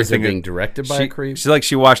knows everything. They're being directed by a creep.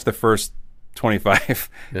 She watched the first 25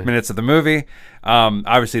 minutes of the movie.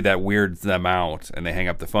 Obviously, that weirds them out, and they hang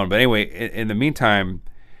up the phone. But anyway, in the meantime,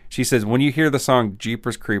 she says, "When you hear the song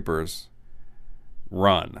Jeepers Creepers,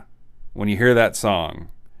 run. When you hear that song,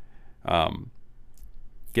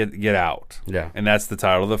 get out." Yeah. And that's the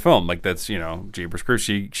title of the film. Like, that's, Jeepers Creepers.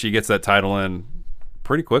 She gets that title in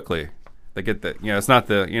pretty quickly. They get that. It's not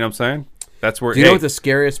the. You know what I'm saying? That's where. Do you know what the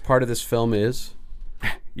scariest part of this film is?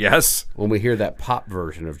 Yes. When we hear that pop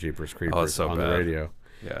version of Jeepers Creepers on the radio.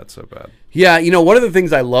 Yeah, it's so bad. Yeah, one of the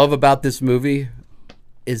things I love about this movie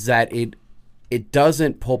is that it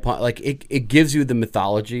doesn't pull like it gives you the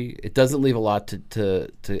mythology. It doesn't leave a lot to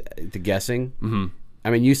guessing. Mm-hmm. I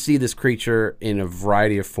mean, you see this creature in a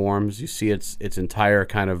variety of forms. You see its entire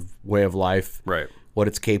kind of way of life, right? What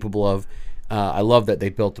it's capable of. I love that they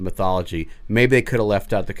built the mythology. Maybe they could have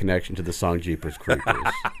left out the connection to the song Jeepers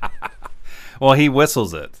Creepers. Well, he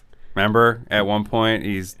whistles it. Remember, at one point,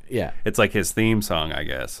 it's like his theme song, I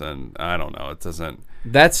guess, and I don't know. It doesn't.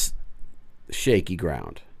 That's shaky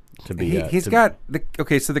ground. So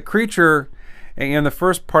the creature in the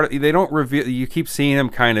first part, they don't reveal. You keep seeing him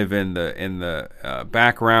kind of in the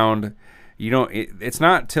background. It's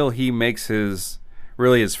not till he makes his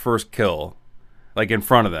first kill, like in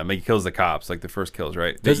front of them. He kills the cops, like the first kills,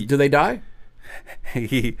 right? Do they die?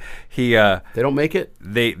 They don't make it.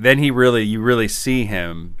 You really see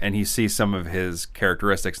him, and you see some of his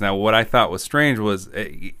characteristics. Now, what I thought was strange was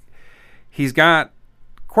he's got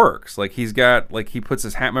quirks. Like he puts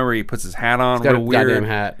his hat. Remember, he puts his hat on. He's got a weird goddamn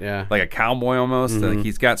hat, yeah, like a cowboy almost. Mm-hmm. Like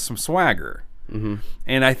he's got some swagger. Mm-hmm.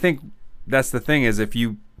 And I think that's the thing is if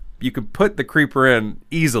you could put the creeper in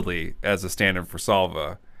easily as a stand-in for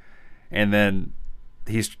Salva, and then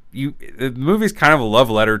the movie's kind of a love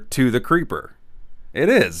letter to the creeper. It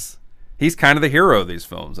is. He's kind of the hero of these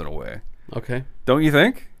films in a way. Okay. Don't you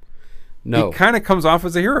think? No. He kind of comes off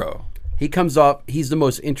as a hero. He comes off. He's the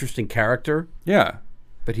most interesting character. Yeah.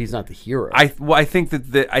 But he's not the hero. I think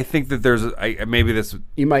that there's maybe this.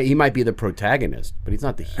 He might be the protagonist, but he's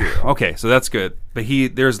not the hero. Okay, so that's good. But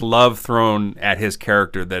there's love thrown at his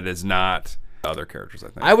character that is not other characters. I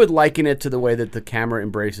think I would liken it to the way that the camera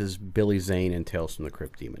embraces Billy Zane in Tales from the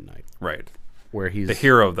Crypt Demon Knight, right, where he's the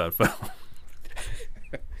hero of that film.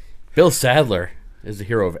 Bill Sadler is the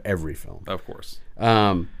hero of every film. Of course.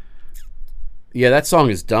 Yeah, that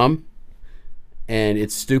song is dumb, and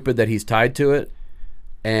it's stupid that he's tied to it,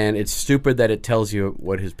 and it's stupid that it tells you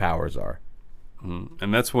what his powers are.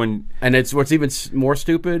 And that's when... And it's what's even more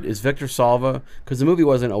stupid is Victor Salva, because the movie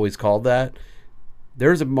wasn't always called that.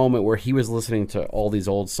 There's a moment where he was listening to all these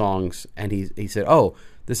old songs, and he said, "Oh,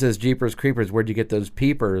 this is Jeepers Creepers. Where'd you get those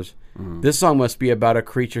peepers? This song must be about a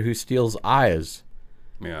creature who steals eyes."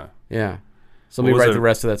 Yeah. Yeah. So let me write the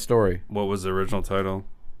rest of that story. What was the original title?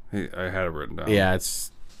 I had it written down. Yeah,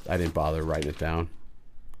 I didn't bother writing it down.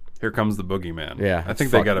 Here Comes the Boogeyman. Yeah. I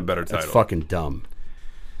think they got a better title. It's fucking dumb.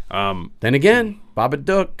 Then again,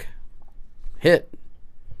 Babadook. Hit.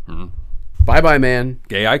 Bye-bye, man.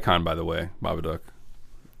 Gay icon, by the way, Babadook.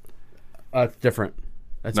 It's different.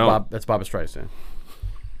 That's No. That's Barbra Streisand.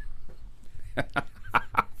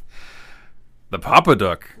 The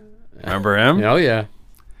Papadook. Remember him? Oh, yeah.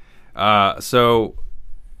 So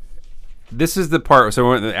this is the part.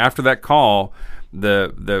 So after that call,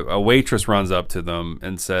 a waitress runs up to them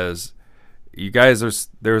and says, "You guys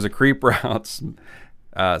there's a creeper out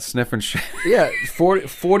sniffing shit." Yeah,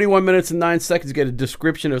 41 minutes and 9 seconds to get a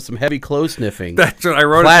description of some heavy clothes sniffing. That's what I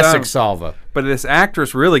wrote. Classic it down. Salva. But this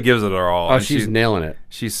actress really gives it her all. Oh, And she's nailing it.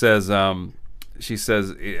 She says, I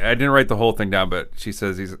didn't write the whole thing down, but she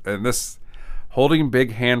says holding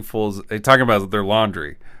big handfuls. They're talking about their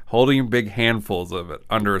laundry, holding big handfuls of it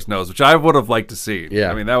under his nose, which I would have liked to see.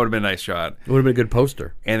 Yeah. I mean, that would have been a nice shot. It would have been a good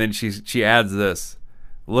poster. And then she adds this,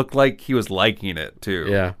 looked like he was liking it too.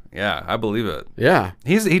 Yeah. Yeah, I believe it. Yeah.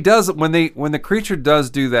 He does when the creature does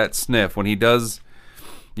do that sniff, when he does,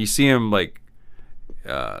 you see him like,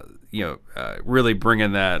 really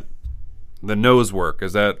bringing the nose work.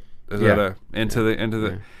 Is that into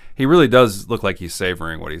the he really does look like he's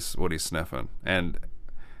savoring what he's sniffing, and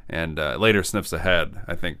later sniffs a head,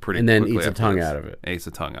 I think, pretty. And then quickly eats a after tongue this. out of it. Eats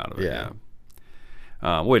a tongue out of it.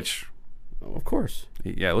 Yeah. Which, Of course.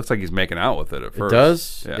 it looks like he's making out with it at first. It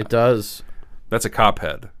does. Yeah. It does. That's a cop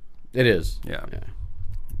head. It is. Yeah.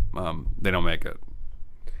 They don't make it.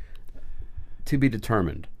 To be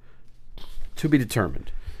determined. To be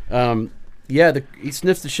determined. He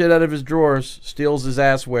sniffs the shit out of his drawers, steals his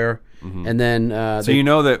assware, and then... So you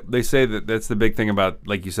know that they say that that's the big thing about,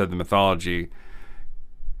 like you said, the mythology.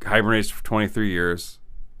 Hibernates for 23 years,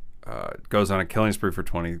 goes on a killing spree for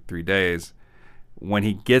 23 days. When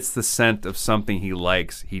he gets the scent of something he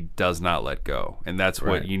likes, he does not let go. And that's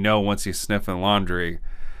what you know once he's sniffing laundry.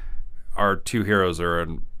 Our two heroes are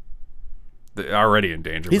they're already in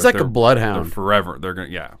danger. He's but like a bloodhound. They're forever. They're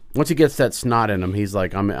going to, Once he gets that snot in him, he's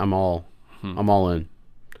like, I'm all in.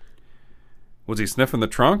 Was he sniffing the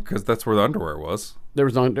trunk? Because that's where the underwear was. There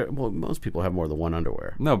was most people have more than one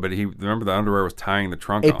underwear. No, but remember the underwear was tying the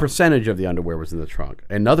trunk A on. percentage of the underwear was in the trunk.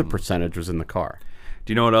 Another percentage was in the car.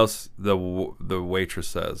 Do you know what else the waitress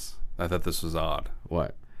says? I thought this was odd.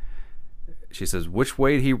 What? She says, "Which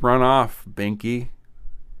way'd he run off, Binky?"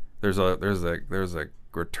 There's a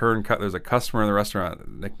return cut. There's a customer in the restaurant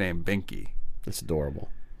nicknamed Binky. It's adorable.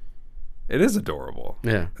 It is adorable.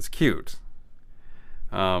 Yeah. It's cute.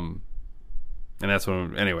 And that's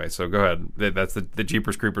when, anyway, so go ahead. That's the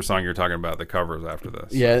Jeepers Creepers song you're talking about. The covers after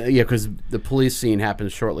this. Yeah, because the police scene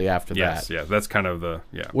happens shortly after Yes, that. yeah. That's kind of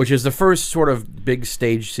Which is the first sort of big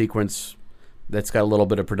stage sequence that's got a little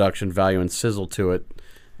bit of production value and sizzle to it.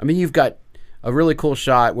 I mean, you've got a really cool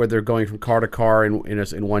shot where they're going from car to car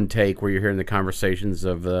in one take, where you're hearing the conversations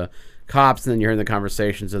of the cops, and then you're hearing the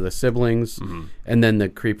conversations of the siblings, and then the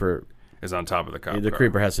creeper is on top of the cop The car.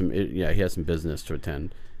 creeper has he has some business to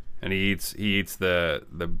attend. And he eats the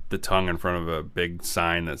tongue in front of a big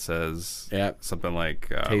sign that says something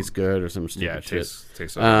like tastes good or some stupid shit.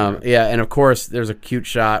 Tastes so good. And of course there's a cute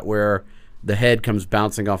shot where the head comes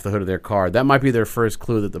bouncing off the hood of their car. That might be their first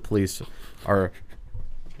clue that the police are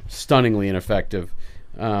stunningly ineffective.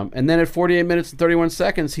 And then at 48 minutes and 31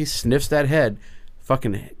 seconds, he sniffs that head.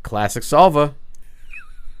 Fucking classic Salva.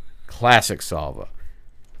 Classic Salva.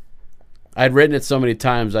 I'd written it so many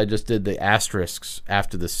times, I just did the asterisks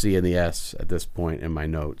after the C and the S at this point in my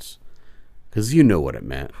notes, because you know what it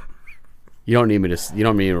meant. You don't need me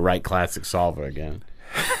to write classic Salva again.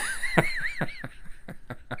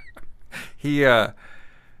 He no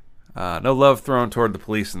love thrown toward the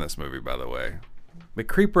police in this movie, by the way. The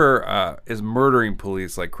creeper is murdering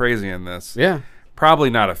police like crazy in this. Yeah.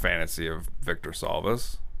 probably not a fantasy of Victor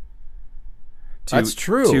Salva's. That's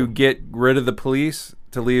true. To get rid of the police,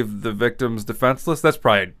 to leave the victims defenseless, that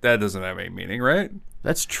doesn't have any meaning, right?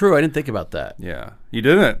 That's true. I didn't think about that. Yeah. You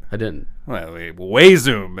didn't? I didn't. Well, we way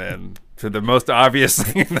zoom in to the most obvious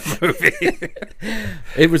thing in the movie.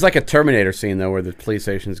 It was like a Terminator scene, though, where the police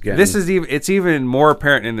station's getting... It's even more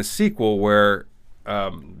apparent in the sequel where...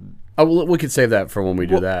 we could save that for when we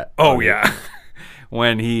do that. Oh, yeah.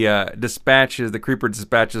 When he the creeper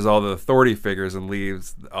dispatches all the authority figures and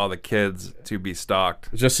leaves all the kids to be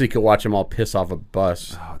stalked. Just so you could watch them all piss off a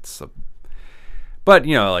bus. Oh, but,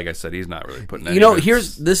 like I said, he's not really putting any...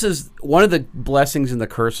 This is one of the blessings and the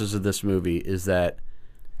curses of this movie is that,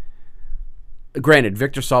 granted,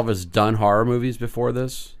 Victor Salva's done horror movies before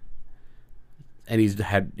this, and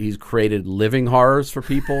he's created living horrors for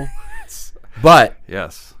people, but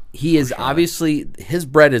yes, he is obviously, his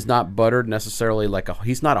bread is not buttered necessarily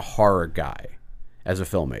he's not a horror guy as a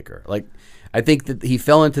filmmaker. Like, I think that he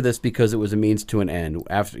fell into this because it was a means to an end.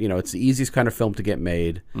 After, it's the easiest kind of film to get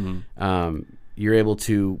made. Mm-hmm. You're able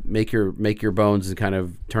to make your bones and kind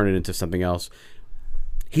of turn it into something else.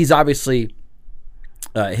 He's obviously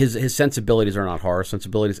his sensibilities are not horror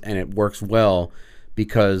sensibilities, and it works well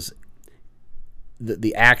because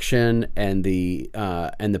the action and the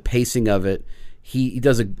pacing of it. He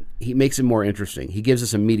makes it more interesting. He gives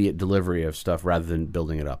us immediate delivery of stuff rather than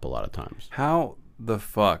building it up a lot of times. How the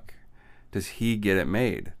fuck does he get it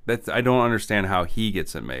made? I don't understand how he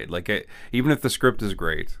gets it made. Like, even if the script is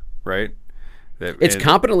great, right? It's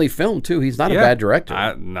competently filmed too. He's not a bad director.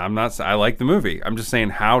 I'm not. I like the movie. I'm just saying,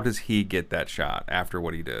 how does he get that shot after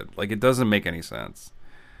what he did? Like, it doesn't make any sense.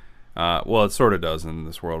 Well, it sort of does in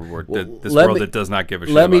this world that does not give a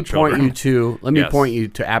shit about children. Let me point you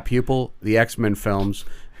to Apt Pupil, the X-Men films,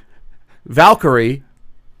 Valkyrie.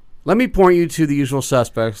 Let me point you to The Usual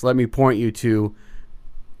Suspects. Let me point you to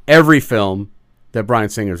every film that Bryan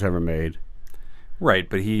Singer's ever made. Right,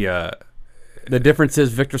 but he... the difference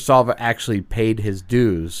is Victor Salva actually paid his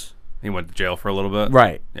dues. He went to jail for a little bit?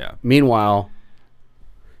 Right. Yeah. Meanwhile...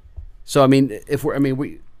 So, I mean,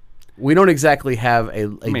 we don't exactly have a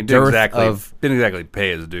dearth of... Didn't exactly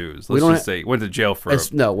pay his dues. Let's just say he went to jail for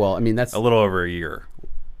that's a little over a year.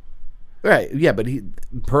 Right, yeah, but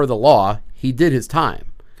per the law, he did his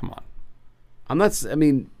time. Come on.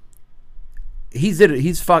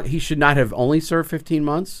 He should not have only served 15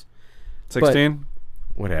 months. 16?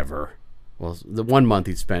 Whatever. Well, the 1 month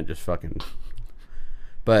he spent just fucking...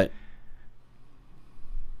 But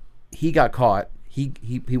he got caught. He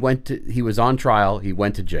was on trial. He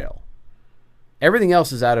went to jail. Everything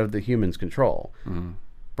else is out of the human's control. Mm-hmm.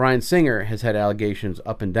 Bryan Singer has had allegations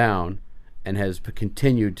up and down, and has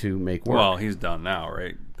continued to make work. Well, he's done now,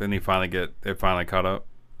 right? Didn't he finally caught up?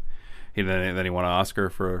 Then he won an Oscar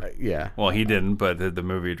for... yeah. Well, he didn't, but the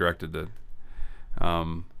movie he directed did.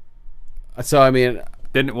 So, I mean...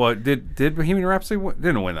 Did Bohemian Rhapsody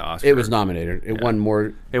didn't win the Oscar? It was nominated. It won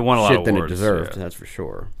more a lot shit of than awards, it deserved, yeah. that's for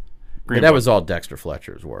sure. Green But that Book. was all Dexter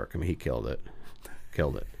Fletcher's work. I mean, he killed it.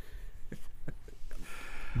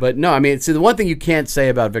 But no, I mean, see, the one thing you can't say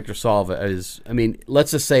about Victor Salva is, I mean,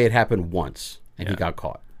 let's just say it happened once and he got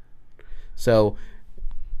caught. So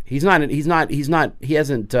he's not like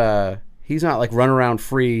running around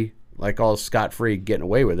free, like all scot-free getting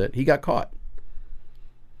away with it. He got caught.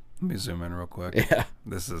 Let me zoom in real quick. Yeah.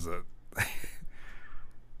 This isn't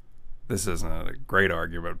a great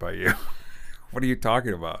argument by you. What are you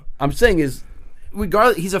talking about? I'm saying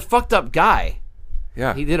regardless, he's a fucked up guy.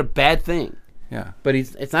 Yeah. He did a bad thing. Yeah. But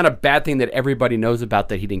it's not a bad thing that everybody knows about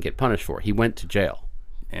that he didn't get punished for. He went to jail.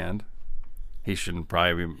 And he shouldn't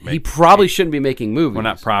probably be He probably shouldn't be making movies. Well,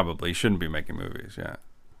 not probably. He shouldn't be making movies, yeah.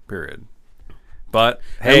 Period. But,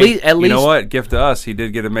 hey, at least, you know what? Gift to us, he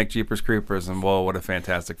did get to make Jeepers Creepers, and whoa, what a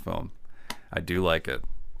fantastic film. I do like it.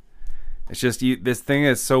 It's just, this thing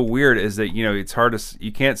is so weird is that, it's hard to,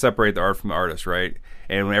 you can't separate the art from the artist, right?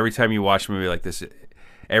 And every time you watch a movie like this,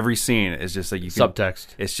 every scene is just like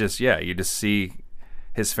subtext. It's just, you just see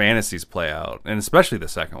his fantasies play out, and especially the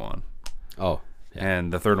second one. Oh. Yeah.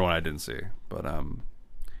 And the third one I didn't see, but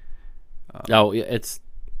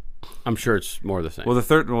I'm sure it's more the same. Well,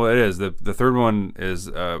 it is. The third one is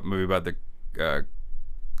a movie about the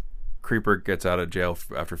creeper gets out of jail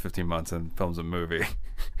after 15 months and films a movie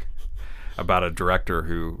about a director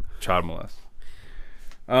who child molests.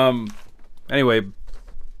 Anyway,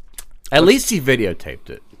 at least he videotaped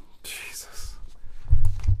it. Jesus,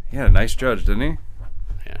 he had a nice judge, didn't he?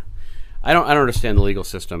 Yeah, I don't understand the legal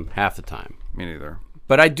system half the time. Me neither.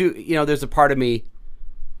 But I do. There's a part of me.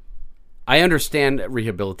 I understand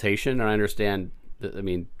rehabilitation, and I understand.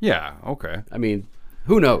 Yeah, okay. I mean,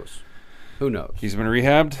 who knows? Who knows? He's been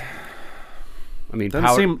rehabbed. I mean,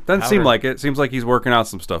 Doesn't seem like it. Seems like he's working out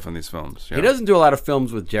some stuff in these films. He doesn't do a lot of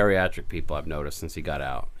films with geriatric people, I've noticed, since he got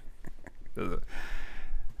out.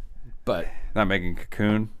 But not making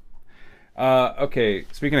Cocoon. Okay,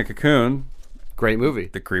 speaking of Cocoon, great movie.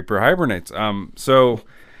 The Creeper hibernates. So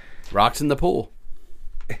rocks in the pool.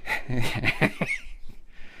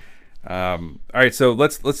 All right, so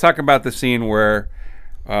let's talk about the scene where,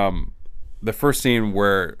 the first scene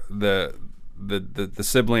where the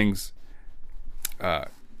siblings,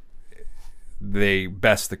 they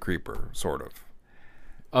best the Creeper, sort of.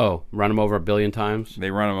 Oh, run him over 1 billion times? They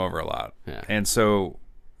run him over a lot, yeah. And so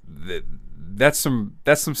that's some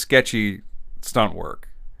sketchy stunt work.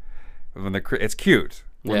 When it's cute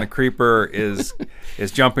when the Creeper is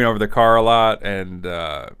jumping over the car a lot, and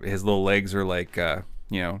his little legs are like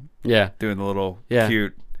doing the little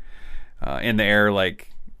cute in the air,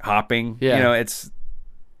 like hopping. Yeah, it's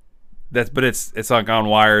like on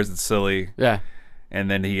wires. It's silly. Yeah. And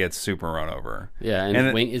then he gets super run over. Yeah,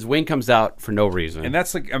 and his wing comes out for no reason. And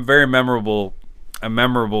that's like a very memorable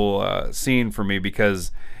scene for me,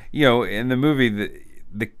 because in the movie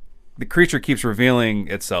the creature keeps revealing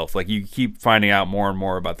itself. Like, you keep finding out more and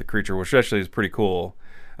more about the creature, which actually is pretty cool.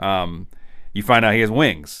 You find out he has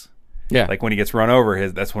wings. Yeah, like when he gets run over,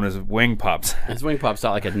 that's when his wing pops. His wing pops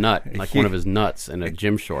out like a nut, like one of his nuts in a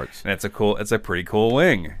gym shorts. And it's a pretty cool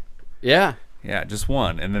wing. Yeah. Yeah, just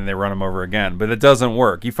one, and then they run him over again. But it doesn't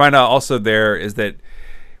work. You find out also there is that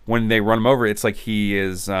when they run him over, it's like he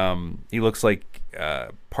looks like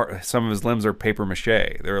some of his limbs are paper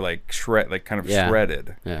mache. They're like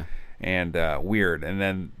shredded. Yeah. And weird. And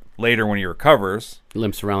then later when he recovers,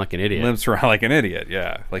 limps around like an idiot.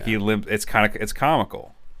 Yeah, like he limps. It's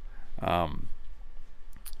comical.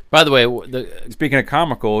 By the way, speaking of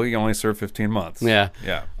comical, he only served 15 months. Yeah.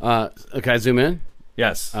 Yeah. Can I zoom in?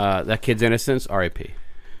 Yes. That kid's innocence, R.I.P.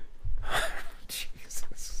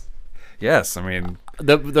 Jesus. Yes, I mean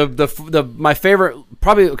my favorite,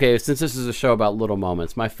 probably, okay, since this is a show about little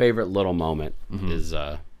moments, my favorite little moment is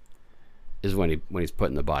when he's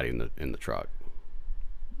putting the body in the truck.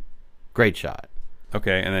 Great shot.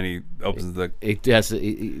 Okay, and then he opens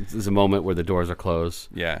there's a moment where the doors are closed.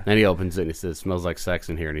 Yeah. Then he opens it and he says, "It smells like sex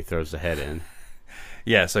in here," and he throws the head in.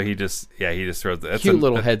 Yeah, so he just throws the cute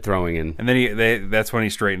little head throwing in. And then that's when he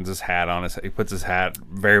straightens his hat on he puts his hat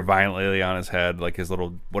very violently on his head, like his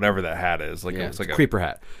little whatever that hat is, like it's like a creeper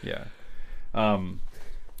hat. Yeah.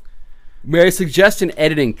 May I suggest an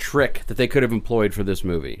editing trick that they could have employed for this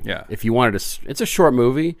movie? Yeah. If you wanted to, it's a short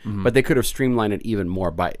movie, but they could have streamlined it even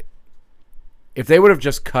more if they would have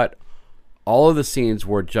just cut all of the scenes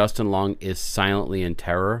where Justin Long is silently in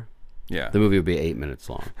terror. Yeah. The movie would be 8 minutes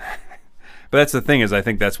long. But that's the thing, is I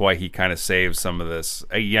think that's why he kind of saves some of this.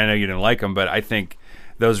 I know you didn't like him, but I think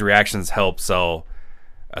those reactions help sell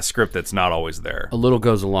a script that's not always there. A little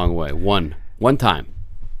goes a long way. One time.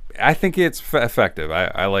 I think it's effective.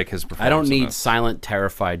 I like his performance. I don't need silent,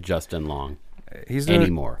 terrified Justin Long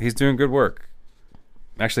anymore. He's doing good work.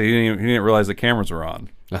 Actually, he didn't realize the cameras were on.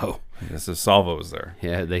 Oh, this is Salvo was there.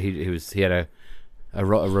 Yeah, he had a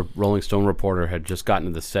Rolling Stone reporter had just gotten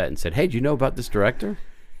to the set and said, "Hey, do you know about this director?"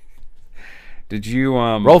 Did you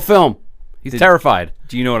roll film? He's terrified.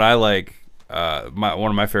 Do you know what I like? One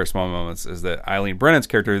of my favorite small moments is that Eileen Brennan's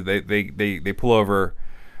character. They pull over,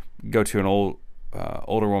 go to an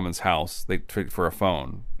older woman's house. For a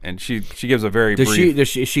phone, and she gives a very brief.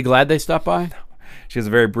 Is she glad they stopped by? She has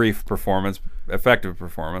a very brief effective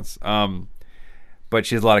performance. But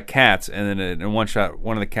she has a lot of cats, and then in one shot,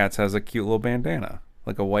 one of the cats has a cute little bandana,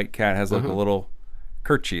 like a white cat has like a little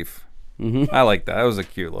kerchief. Mm-hmm. I like that. That was a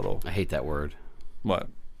cute little. I hate that word. What?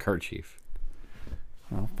 Kerchief.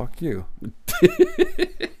 Oh, fuck you.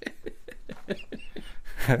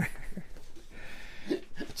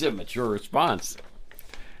 It's a mature response.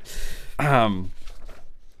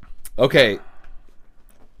 Okay.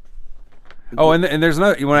 Oh, and there's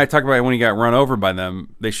another. When I talk about when he got run over by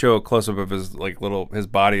them, they show a close up of his his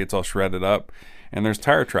body. It's all shredded up, and there's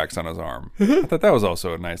tire tracks on his arm. I thought that was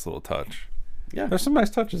also a nice little touch. Yeah, there's some nice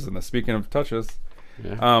touches in this. Speaking of touches,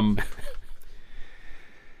 yeah.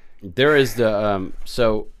 There is the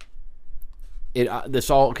this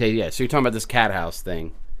all okay. Yeah, so you're talking about this cat house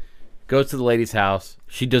thing. Goes to the lady's house.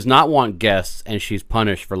 She does not want guests, and she's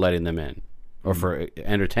punished for letting them in or for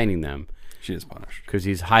entertaining them. She is punished because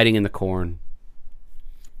he's hiding in the corn.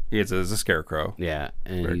 He is a scarecrow. Yeah,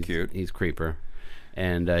 and very cute. He's creeper,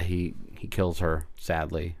 and he kills her.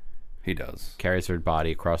 Sadly, he does. Carries her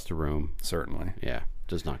body across the room. Certainly, yeah,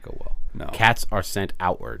 does not go well. No, cats are sent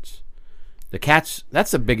outwards. The cats.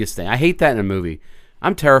 That's the biggest thing. I hate that in a movie.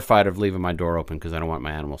 I'm terrified of leaving my door open because I don't want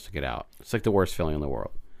my animals to get out. It's like the worst feeling in the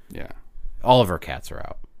world. Yeah. All of her cats are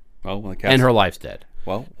out, Well, when the cat's, and her life's dead.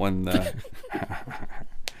 Well, when they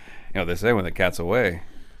say when the cat's away.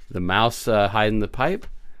 The mouse hiding the pipe.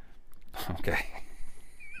 Okay.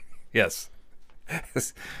 Yes.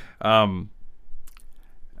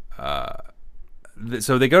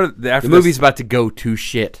 So they go to after The movie's about to go to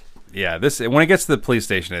shit Yeah, when it gets to the police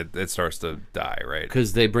station, it starts to die, right?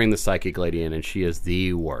 because they bring the psychic lady in, and she is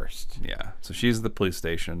the worst. Yeah. So she's at the police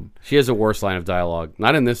station. She has a worse line of dialogue.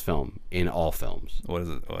 Not in this film, in all films. What is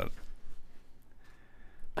it? What?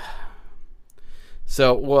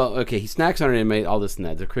 So, well, okay, he snacks on an inmate, all this and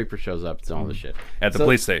that. The creeper shows up, and all this shit. At the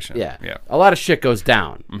police station. Yeah. Yeah. A lot of shit goes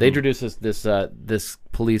down. They introduce this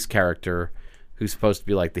police character who's supposed to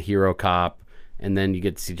be like the hero cop, and then you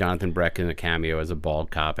get to see Jonathan Breck in a cameo as a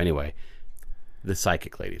bald cop. Anyway, the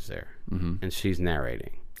psychic lady's there, and she's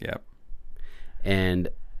narrating. Yep. And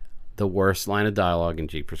the worst line of dialogue in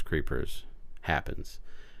Jeepers Creepers happens.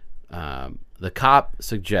 The cop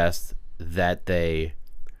suggests that they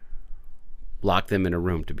lock them in a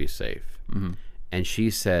room to be safe. And she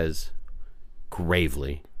says,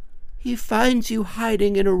 gravely, "He finds you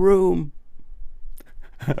hiding in a room.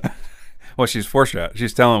 Well, she's foreshadowing.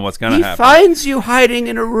 She's telling what's going He to happen. finds you hiding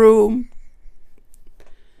in a room."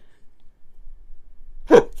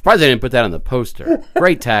 Surprised they didn't put that on the poster.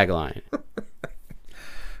 Great tagline.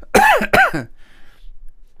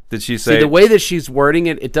 Did she say? See, the way that she's wording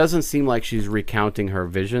it, it doesn't seem like she's recounting her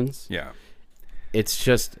visions. Yeah. It's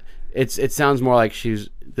just, it sounds more like she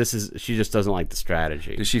just doesn't like the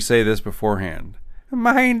strategy. Did she say this beforehand?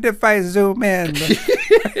 Mind if I zoom in?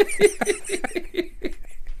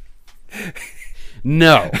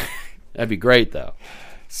 No. That'd be great, though.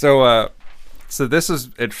 So this is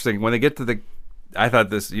interesting. When they get to I thought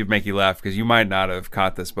this would make you laugh because you might not have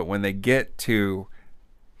caught this, but when they get to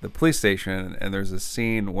the police station and there's a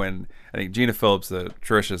scene when I think Gina Phillips,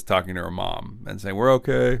 Trisha's talking to her mom and saying, "We're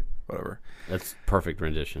okay," whatever. That's perfect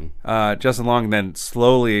rendition. Justin Long then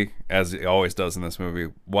slowly, as he always does in this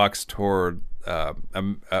movie, walks toward a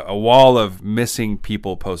wall of missing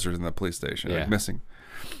people posters in the police station. Yeah. Like missing.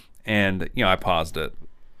 And, I paused it,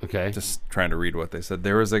 Okay. just trying to read what they said.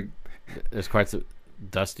 There was There's quite some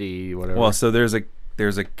dusty, whatever. well, so there's a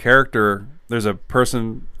character, there's a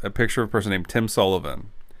picture of a person named Tim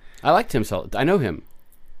Sullivan. I like Tim Sullivan. I know him.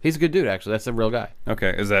 He's a good dude, actually. That's a real guy.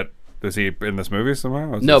 Okay, is he in this movie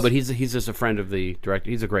somehow? No, but he's just a friend of the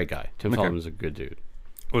director. He's a great guy. Tim Sullivan's a good dude.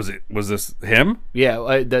 was this him?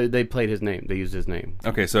 Yeah, they played his name. They used his name.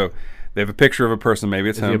 Okay, so they have a picture of a person, maybe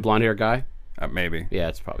it's Is he a him. blonde hair guy? Maybe. Yeah,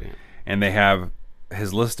 it's probably him. And they have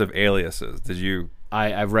his list of aliases. Did you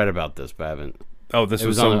I've read about this, but I haven't. Oh, this It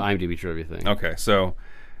was some on the IMDb trivia thing. Okay, so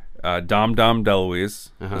Dom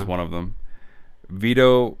DeLuise is one of them.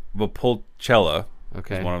 Vito Valpolicella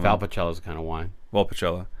Okay. is one of them. Valpolicella is kind of wine.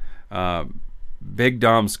 Valpolicella. Big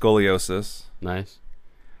Dom Scoliosis. Nice.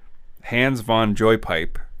 Hans von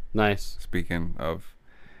Joypipe, Nice. speaking of.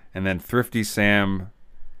 And then Thrifty Sam.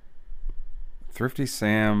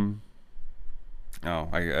 Oh,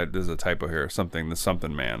 there's a typo here. The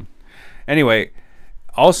something man. Anyway,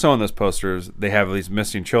 also on those posters, they have these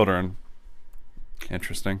missing children.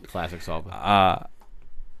 Interesting. Classic Salva.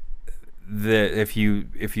 If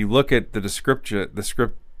you look at the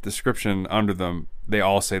description under them, they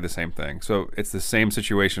all say the same thing. So it's the same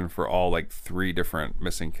situation for all like 3 different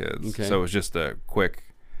missing kids. Okay. So it was just a quick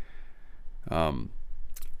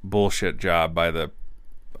bullshit job by the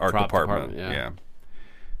art Prop department. department, yeah.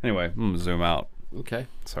 Anyway, I'm gonna zoom out. Okay.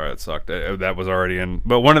 Sorry, that sucked. That was already in.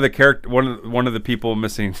 But one of the people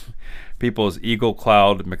missing people is Eagle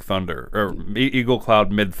Cloud McThunder or Eagle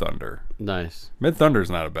Cloud Mid Thunder. Nice. Mid Thunder's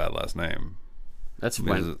not a bad last name. That's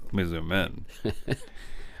Let fun. me zoom in.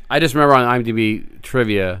 I just remember on IMDb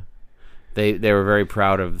trivia, they were very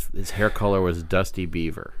proud of his hair color was Dusty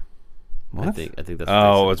Beaver. What? I think that's what they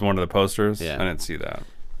Oh, said. it's one of the posters. Yeah. I didn't see that.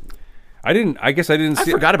 I guess I didn't I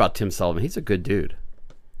see. forgot about Tim Sullivan. He's a good dude.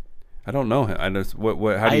 I don't know him. I just what?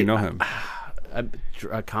 How do you know him?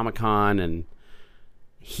 Comic-Con, and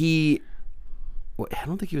I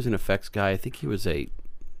don't think he was an effects guy. I think he was a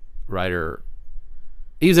writer.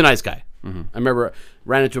 He was a nice guy. I remember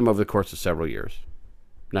ran into him over the course of several years.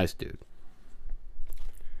 Nice dude.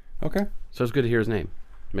 Okay. So it's good to hear his name.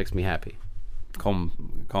 Makes me happy. Call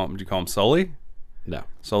him. Did you call him Sully? No,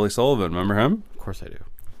 Sully Sullivan. Remember him? of course I do.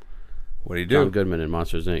 What do you do? John Goodman in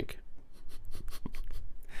Monsters Inc.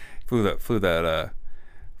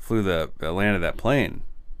 Landed that plane.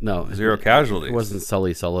 No, Zero casualties. It wasn't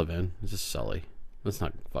Sully Sullivan. It's just Sully. Let's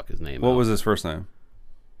not fuck his name. What up. was his first name?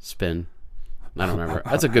 Spin? I don't remember.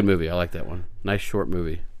 That's a good movie. I like that one. Nice short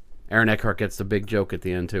movie. Aaron Eckhart gets the big joke at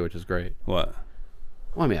the end too, which is great. What?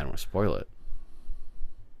 Well, I mean, I don't want to spoil it.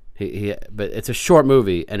 But it's a short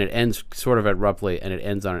movie, and it ends sort of abruptly, and it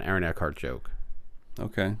ends on an Aaron Eckhart joke.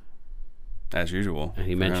 Okay. As usual. And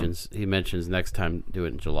he mentions next time do it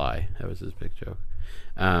in July. That was his big joke.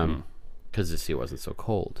 Because the sea wasn't so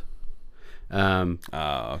cold.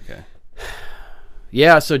 Okay.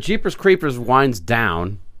 Yeah, so Jeepers Creepers winds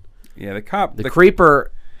down. Yeah, the cop. The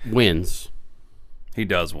creeper wins. He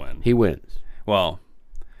does win. He wins. Well,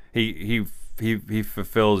 he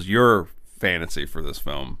fulfills your fantasy for this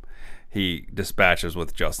film. He dispatches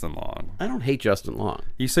with Justin Long. I don't hate Justin Long.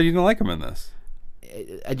 You said you didn't like him in this.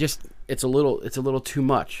 It's a little too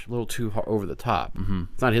much, a little too over the top. Mm-hmm.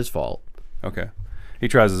 It's not his fault. Okay, he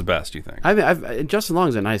tries his best. You think? I mean, Justin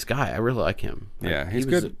Long's a nice guy. I really like him. Yeah, he's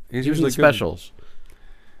he was, good. He was in the specials.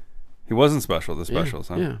 He wasn't special. The specials,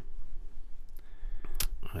 huh? Yeah.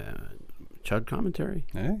 Chud commentary.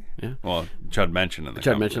 Hey? Yeah. Well, Chud mentioned in the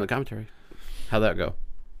commentary. How'd that go?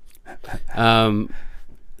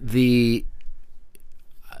 The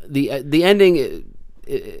ending,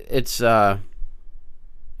 it's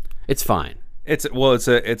fine. It's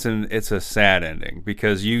a sad ending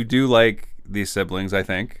because you do like these siblings. I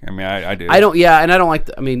think. I mean, I do. I don't. Yeah, and I don't like.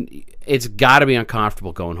 I mean, it's got to be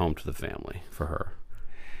uncomfortable going home to the family for her.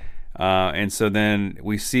 And so then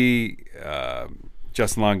we see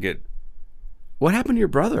Justin Long get. What happened to your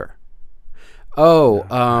brother? Oh,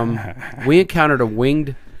 we encountered a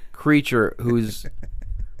winged creature who's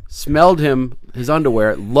smelled his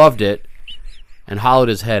underwear, loved it, and hollowed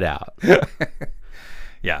his head out.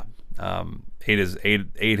 Yeah, ate his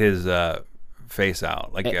face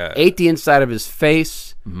out, like ate the inside of his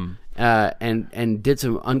face, mm-hmm. And did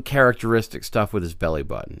some uncharacteristic stuff with his belly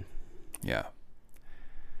button. Yeah.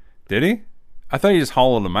 Did he? I thought he just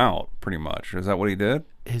hollowed him out, pretty much. Is that what he did?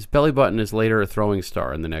 His belly button is later a throwing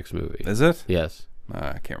star in the next movie. Is it? Yes.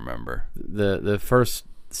 I can't remember. The first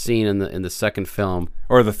scene in the second film,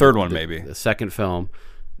 or the third one, maybe. The second film,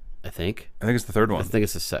 I think. I think it's the third one. I think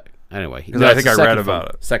it's the second. Anyway, I think I read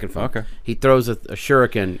about it. Second film. Okay. He throws a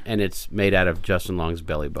shuriken, and it's made out of Justin Long's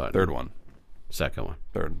belly button. Third one. Second one.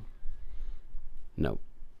 Third. No.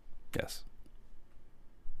 Yes.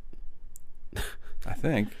 I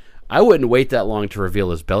think. I wouldn't wait that long to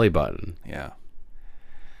reveal his belly button. Yeah.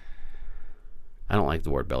 I don't like the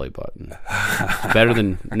word belly button. It's better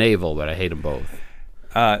than navel, but I hate them both.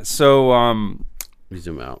 So we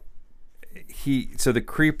zoom out. So the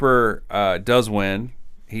creeper does win.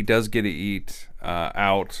 He does get to eat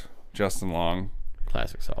out Justin Long.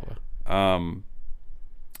 Classic Salva.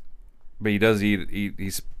 But he does eat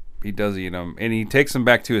he does eat him, and he takes him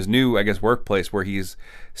back to his new, I guess, workplace where he's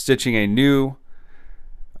stitching a new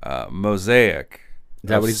mosaic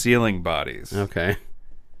of ceiling bodies. Okay.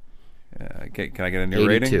 Can I get a new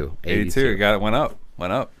rating? 82. You got it. Went up.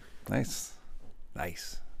 Nice.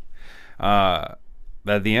 At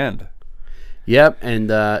the end. Yep.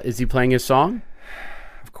 And is he playing his song?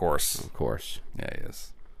 Of course. Yeah, he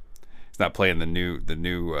is. He's not playing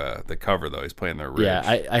the cover though. He's playing the original.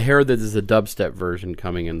 Yeah, I heard that there's a dubstep version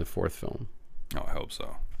coming in the fourth film. Oh, I hope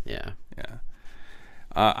so. Yeah.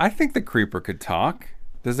 I think the creeper could talk.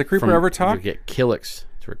 Does the creeper ever talk? You get Killix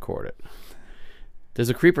to record it. Does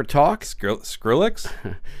a creeper talk? Skrillex?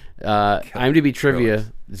 IMDb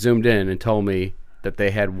Trivia zoomed in and told me that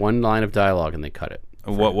they had one line of dialogue and they cut it.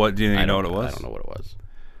 What do you know what it was? I don't know what it was.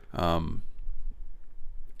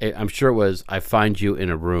 I'm sure it was, I find you in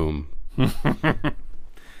a room. And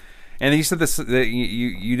you said this.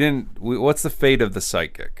 You didn't. What's the fate of the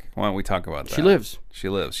psychic? Why don't we talk about that? She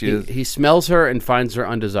lives. He smells her and finds her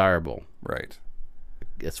undesirable. Right.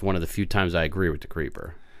 It's one of the few times I agree with the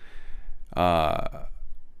creeper. So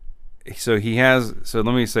he has. So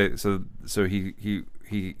let me say. So he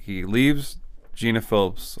leaves Gina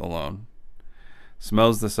Phillips alone.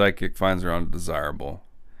 Smells the psychic, finds her undesirable.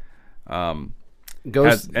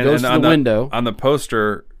 Goes to the window. On the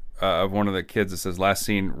poster of one of the kids, it says "Last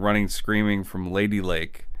seen running, screaming from Lady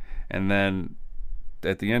Lake," and then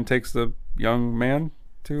at the end takes the young man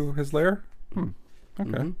to his lair. Okay.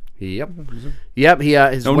 Mm-hmm. Yep. He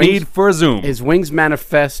his no wings, need for a zoom. His wings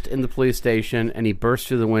manifest in the police station, and he bursts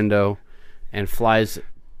through the window and flies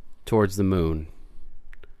towards the moon.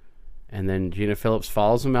 And then Gina Phillips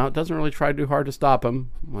follows him out. Doesn't really try too hard to stop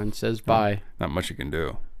him. And says bye. Not much you can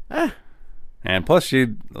do. And plus,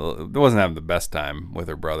 she wasn't having the best time with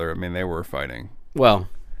her brother. I mean, they were fighting. Well,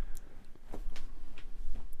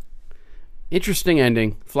 interesting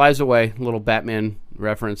ending. Flies away. Little Batman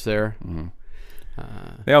reference there. Mm-hmm.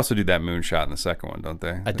 They also do that moonshot in the second one, don't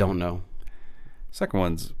they? I don't know. Second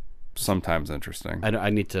one's sometimes interesting. I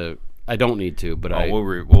need to. I don't need to, but we'll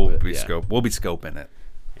be yeah. scoping it.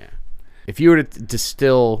 Yeah. If you were to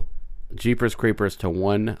distill Jeepers Creepers to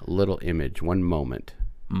one little image, one moment,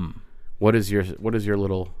 what is your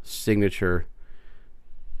little signature?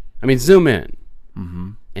 I mean, zoom in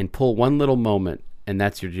and pull one little moment, and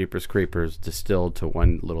that's your Jeepers Creepers distilled to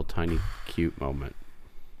one little tiny cute moment.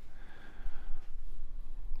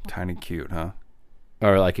 Tiny cute, huh?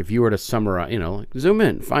 Or like if you were to summarize, like zoom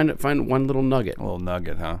in, find one little nugget. A little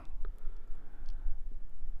nugget, huh?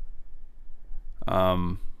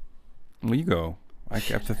 Well, you go. I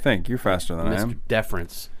have to think. You're faster than I Mr. am.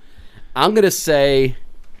 Deference. I'm gonna say,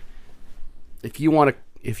 if you want to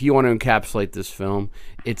encapsulate this film,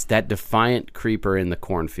 it's that defiant creeper in the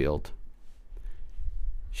cornfield.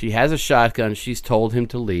 She has a shotgun. She's told him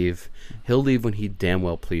to leave. He'll leave when he damn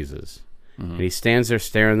well pleases. And he stands there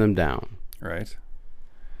staring them down. Right.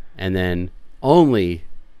 And then only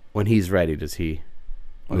when he's ready does he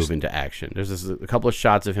move into action. There's a couple of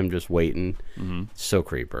shots of him just waiting. So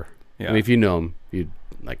creeper. Yeah. I mean, if you know him, you'd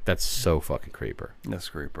like, that's so fucking creeper. That's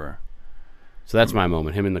creeper. So that's my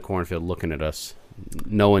moment. Him in the cornfield looking at us,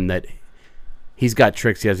 knowing that he's got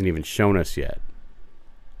tricks he hasn't even shown us yet.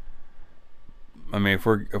 I mean, if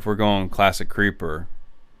we're going classic creeper,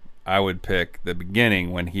 I would pick the beginning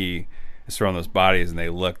when he is throwing those bodies and they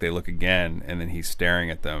look again, and then he's staring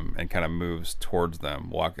at them and kind of moves towards them,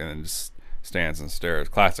 walking and just stands and stares.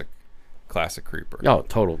 Classic creeper. Oh,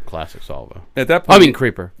 total classic Salvo. At that point,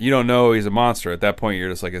 creeper. You don't know he's a monster. At that point, you're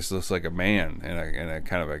just like, it's just like a man and a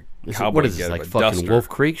kind of a cowboy. What is this, get like a fucking duster. Wolf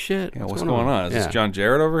Creek shit? Yeah, what's going on? Is this John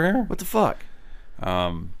Jarrett over here? What the fuck?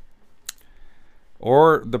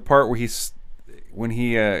 Or the part where he's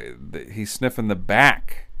sniffing the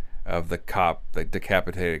back of the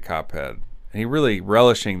decapitated cop head, and he really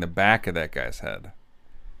relishing the back of that guy's head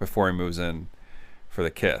before he moves in for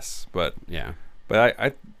the kiss. But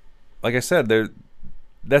I like I said,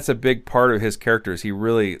 that's a big part of his character. Is he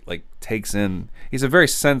really like takes in? He's a very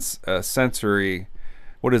sensory.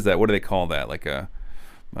 What is that? What do they call that? Like a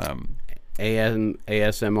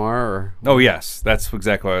ASMR or? Oh yes, that's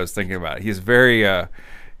exactly what I was thinking about. He's very into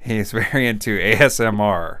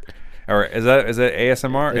ASMR, or is that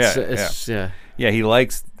ASMR? Yeah. He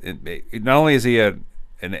likes it. Not only is he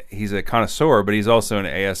he's a connoisseur, but he's also an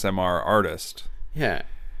ASMR artist. Yeah.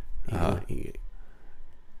 Jeepers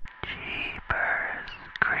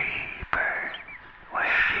Creepers,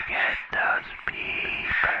 where'd you get those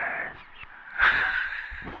peepers?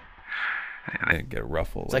 And they get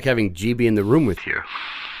ruffled. It's like having GB in the room with you.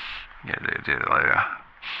 Yeah, they do.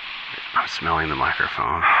 I'm smelling the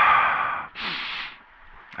microphone.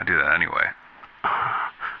 I do that anyway.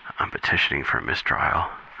 I'm petitioning for a mistrial.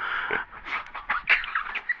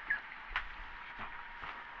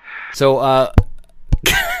 So,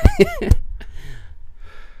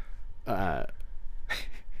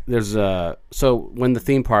 there's so when the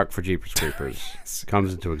theme park for Jeepers Creepers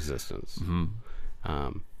comes into existence,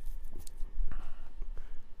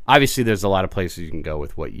 obviously there's a lot of places you can go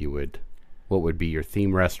with what would be your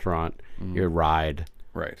theme restaurant, your ride,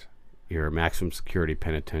 right, your maximum security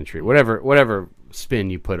penitentiary, whatever spin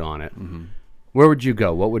you put on it. Where would you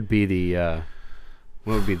go? What would be the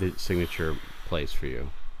signature place for you?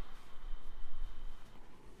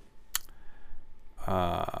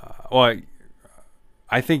 Well,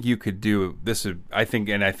 I think you could do this. I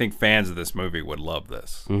think fans of this movie would love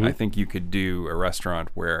this. I think you could do a restaurant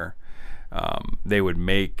where they would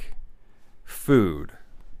make food.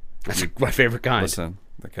 That's my favorite kind. Listen,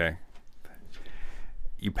 okay.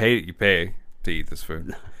 You pay to eat this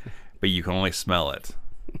food, but you can only smell it.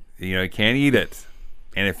 You can't eat it,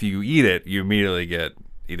 and if you eat it, you immediately get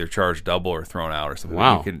either charged double or thrown out or something.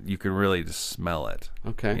 Wow. You can really just smell it.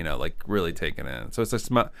 Okay. Like really take it in. So it's a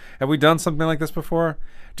smell. Have we done something like this before?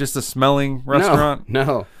 Just a smelling restaurant?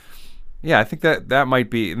 No. Yeah, I think that might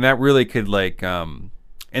be, and that really could and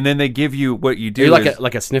then they give you what you do.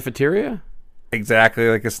 Like a sniffeteria? Exactly,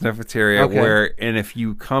 like a sniffeteria. Okay. And if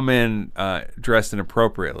you come in dressed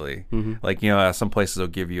inappropriately, like some places will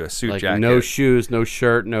give you a suit jacket, no shoes, no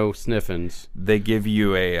shirt, no sniffins. They give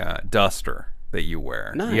you a duster that you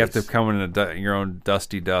wear. Nice. You have to come in your own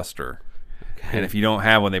dusty duster. Okay. And if you don't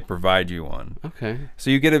have one, they provide you one. Okay. So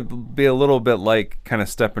you get to be a little bit like kind of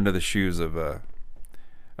step into the shoes of the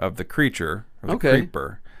creature, of the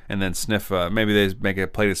creeper, and then sniff. Maybe they make a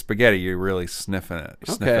plate of spaghetti. You're really sniffing it.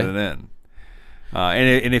 You're sniffing it in.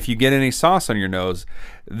 And if you get any sauce on your nose,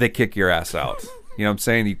 they kick your ass out. You know what I'm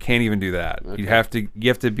saying? You can't even do that. Okay. You have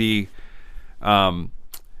to be.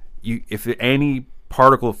 If any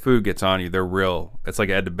particle of food gets on you, they're real. It's like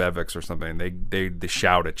Ed DeBevics or something. They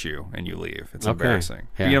shout at you and you leave. It's embarrassing.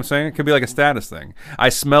 Yeah. You know what I'm saying? It could be like a status thing. I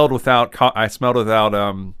sniffed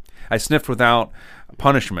without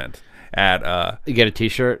punishment at You get a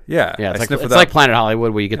T-shirt. Yeah, yeah. I It's sniff like without- like Planet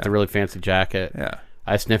Hollywood, where you get the really fancy jacket. yeah.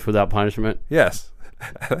 I sniff without punishment Yes.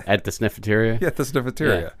 at the sniffateria. Yeah, the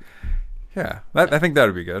sniffateria. Yeah. I think that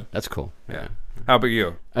would be good. That's cool. Yeah. How about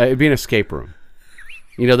you? It'd be an escape room.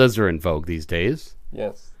 You know, those are in vogue these days.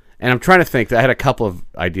 Yes. And I'm trying to think. I had a couple of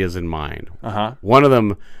ideas in mind. Uh-huh. One of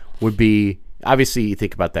them would be, obviously, you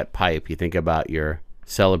think about that pipe. You think about your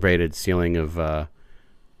celebrated ceiling of,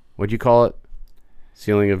 what'd you call it?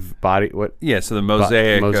 Ceiling of body, what? Yeah, so the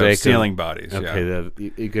mosaic Mosaic of of- ceiling bodies. Okay, Yeah.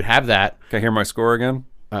 you could have that. Can I hear my score again?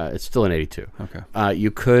 It's still an 82. Okay. You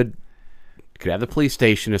could have the police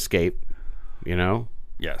station escape, you know?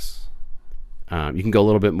 Yes. You can go a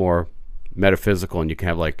little bit more metaphysical, and you can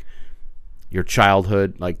have, like, your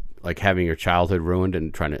childhood, like having your childhood ruined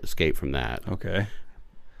and trying to escape from that. Okay.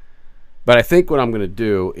 But I think what I'm going to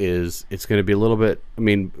do is it's going to be a little bit, I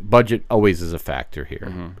mean, budget always is a factor here.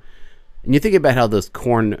 Mm-hmm. And you think about how those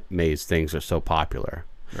corn maze things are so popular.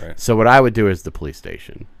 Right. So what I would do is the police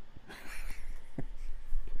station.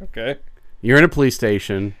 Okay. You're in a police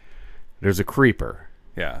station. There's a creeper.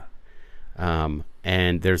 Yeah.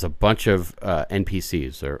 And there's a bunch of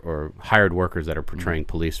NPCs or hired workers that are portraying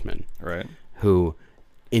policemen Right. who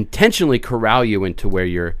intentionally corral you into where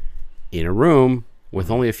you're in a room with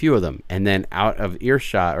only a few of them, and then out of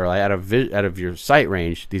earshot or out of your sight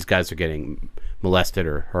range, these guys are getting molested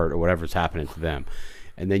or hurt or whatever's happening to them,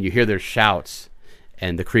 and then you hear their shouts,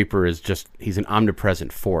 and the creeper is he's an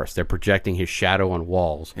omnipresent force. They're projecting his shadow on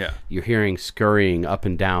walls. Yeah. You're hearing scurrying up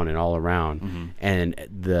and down and all around, and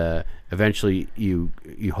eventually you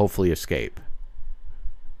hopefully escape,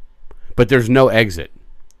 but there's no exit,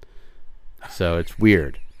 so it's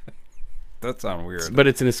weird. That sounds weird. But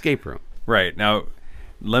it's an escape room. Right. Now,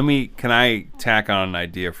 can I tack on an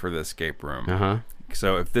idea for the escape room? Uh-huh.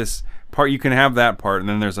 So if this part, you can have that part, and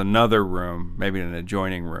then there's another room, maybe an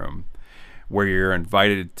adjoining room, where you're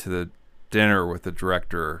invited to the dinner with the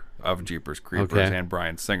director of Jeepers Creepers Okay. and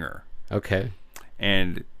Bryan Singer. Okay.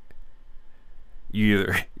 And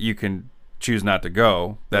you can choose not to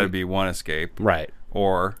go. That'd be one escape. Right.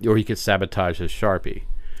 Or Or he could sabotage his Sharpie.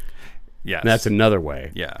 yes. That's another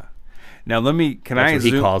way. Yeah. Now let me. That's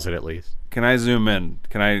what he calls it, at least. Can I zoom in?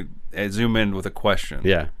 Can I zoom in with a question?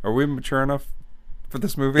 Yeah. Are we mature enough for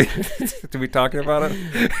this movie to be talking about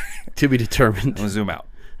it? To be determined. I'm gonna zoom out.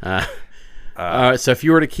 So if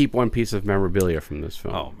you were to keep one piece of memorabilia from this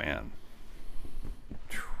film, Oh man.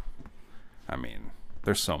 I mean,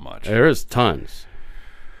 there's so much. there is tons.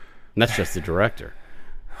 And that's just the director.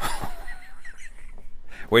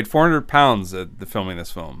 Weighed 400 pounds at the filming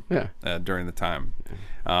this film. Yeah. During the time,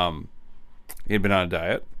 he had been on a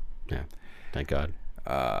diet. Yeah. Thank God.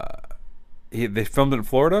 They filmed it in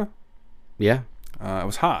Florida. Yeah. It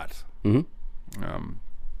was hot. Mhm.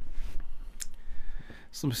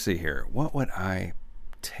 So let me see here. What would I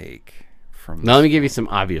take from Now let this? me give you some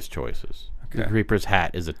obvious choices. The Okay. Creeper's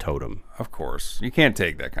hat is a totem. Of course. You can't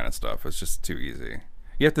take that kind of stuff. It's just too easy.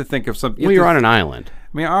 You have to think of something. Well, you're on an island.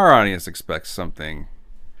 I mean, our audience expects something,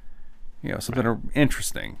 something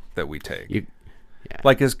interesting that we take.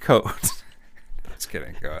 Like his coat. Just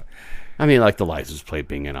kidding. Go ahead. I mean, like the license plate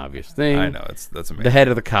being an obvious thing. I know. That's amazing. The head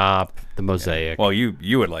of the cop, the mosaic. Well, you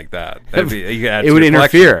would like that. That'd be, you could add it to would your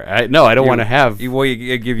collection. interfere. I don't want to have.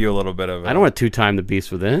 It'd give you a little bit of. I don't want to two-time the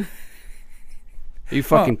beast within. Are you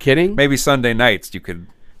fucking kidding? Maybe Sunday nights you could.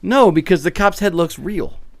 No, because the cop's head looks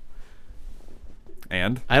real.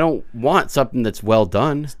 And I don't want something that's well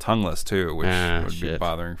done. tongueless too, which would be Shit.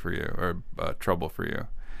 bothering for you or trouble for you.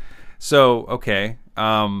 So okay,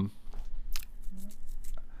 Mine's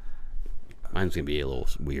gonna be a little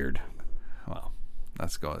weird. well,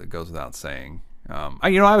 it goes without saying.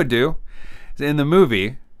 I would do in the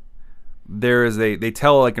movie. There is they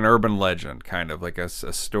tell like an urban legend, kind of like a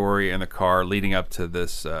story in the car leading up to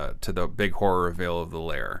this to the big horror reveal of the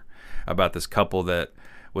lair about this couple that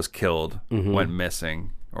was killed, went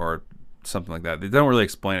missing, or something like that. They don't really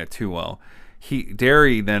explain it too well.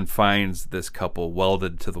 Derry then finds this couple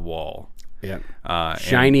welded to the wall. Yeah.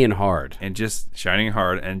 Shiny and hard. and just shining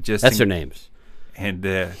hard and just That's their names. and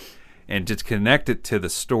just connect it to the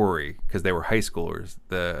story because they were high schoolers.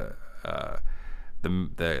 The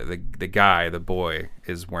guy, the boy,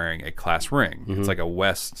 is wearing a class ring. It's like a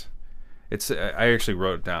West. I actually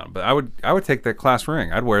wrote it down, but I would take that class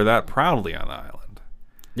ring. I'd wear that proudly on the island.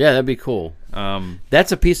 Yeah, that'd be cool.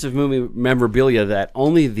 That's a piece of movie memorabilia that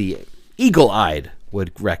only the eagle-eyed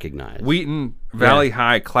would recognize. Wheaton Valley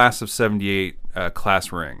High class of '78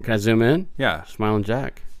 class ring. Can I zoom in? Yeah. Smiling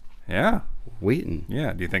Jack. Yeah. Wheaton.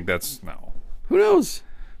 Yeah. Do you think that's no? Who knows?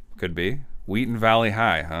 Could be Wheaton Valley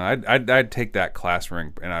High. Huh? I'd take that class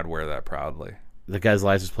ring and I'd wear that proudly. The guy's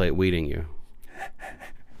license plate Wheating you.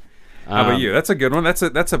 How about you? That's a good one. That's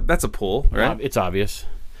a pull, right? It's obvious.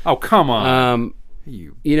 Oh, come on.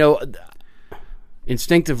 You know,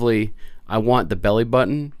 instinctively, I want the belly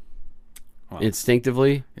button.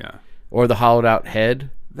 Instinctively. Yeah. Or the hollowed out head.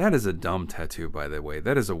 That is a dumb tattoo, by the way.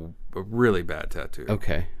 That is a really bad tattoo.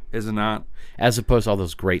 Okay. Is it not? As opposed to all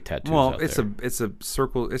those great tattoos. Well, out it's there. a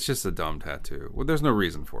circle. It's just a dumb tattoo. Well, there's no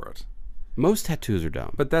reason for it. Most tattoos are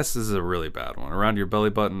dumb. But this is a really bad one. Around your belly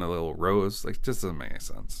button, a little rose. Like, just doesn't make any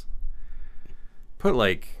sense. Put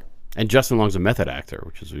and Justin Long's a method actor,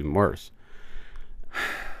 which is even worse.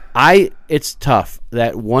 It's tough.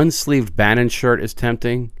 That one-sleeved Bannon shirt is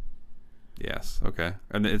tempting. Yes. Okay.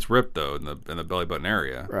 And it's ripped though in the belly button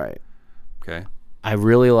area. Right. Okay. I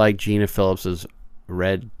really like Gina Phillips's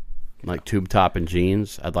red, tube top and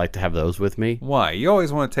jeans. I'd like to have those with me. Why? You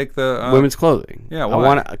always want to take the Women's clothing. Yeah. Why? I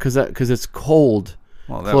want because it's cold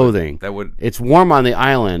clothing. That would. It's warm on the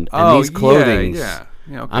island, and these clothings. Yeah.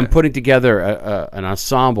 Okay. I'm putting together an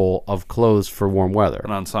ensemble of clothes for warm weather. An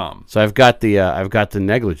ensemble. So I've got the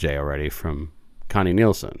negligee already from Connie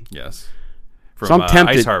Nielsen. Yes. From So I'm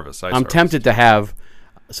tempted. Ice Harvest. I'm tempted to have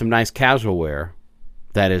some nice casual wear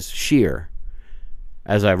that is sheer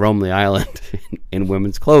as I roam the island in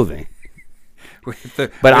women's clothing. with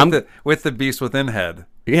the beast within head.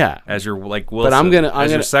 Yeah. As your Wilson. But I'm gonna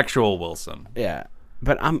your sexual Wilson. Yeah.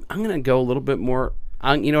 But I'm gonna go a little bit more.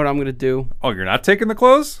 You know what I'm gonna do? Oh, you're not taking the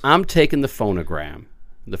clothes? I'm taking the phonograph.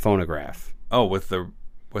 Oh, with the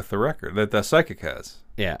record that the psychic has.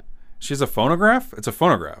 Yeah. She's a phonograph? It's a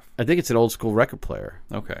phonograph. I think it's an old school record player.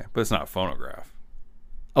 Okay, but it's not a phonograph.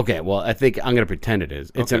 Okay, well, I think I'm going to pretend it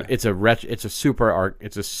is. It's Okay. it's a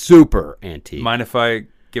super antique. Mind if I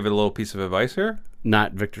give it a little piece of advice here?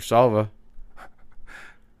 Not Victor Salva.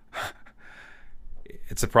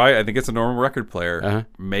 I think it's a normal record player. Uh-huh.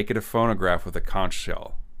 Make it a phonograph with a conch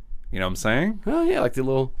shell. You know what I'm saying? Oh yeah, like the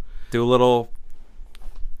little. Do a little.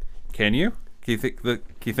 Can you? Can you think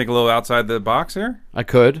a little outside the box here? I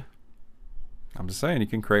could. I'm just saying you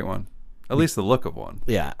can create one. At least the look of one.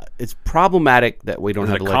 Yeah, it's problematic that we don't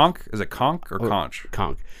Is have it conch? Is it conch or conch?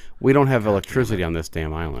 Conch. We don't have electricity on this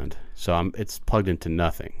damn island, so it's plugged into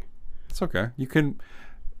nothing. It's okay.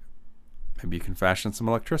 Maybe you can fashion some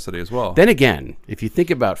electricity as well. Then again, if you think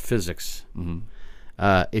about physics,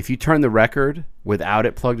 if you turn the record without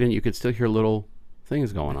it plugged in, you could still hear little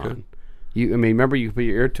things going on. Remember, you put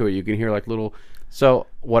your ear to it, you can hear like little. So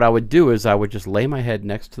what I would do is I would just lay my head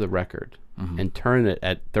next to the record and turn it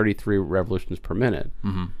at 33 revolutions per minute,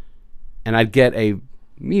 and I'd get a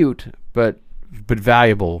mute but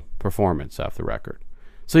valuable performance off the record.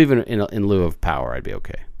 So even in lieu of power, I'd be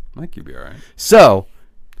okay. I think you'd be all right. So,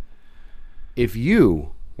 if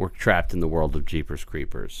you were trapped in the world of Jeepers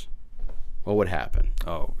Creepers, what would happen?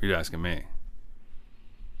 Oh, you're asking me.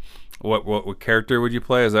 What character would you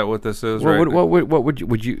play? Is that what this is? What right?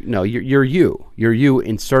 would you? No, you're you. You're you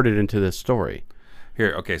inserted into this story.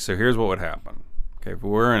 Here, okay. So here's what would happen. Okay, if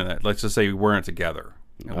we're in it, let's just say we're in it together,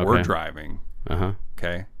 and we're driving.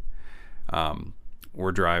 Okay.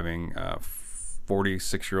 We're driving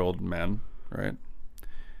 46-year-old men, right?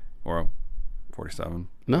 Or 47.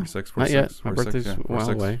 No, 46, not 46, yet. My 46, birthday's yeah, a while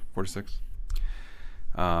 46, away. 46.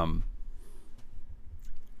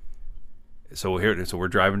 So we're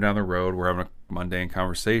driving down the road. We're having a mundane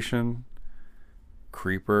conversation.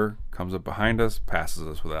 Creeper comes up behind us, passes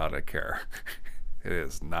us without a care. It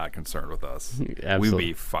is not concerned with us. Absolutely. We'd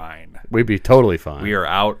be fine. We'd be totally fine. We are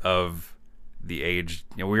out of the age.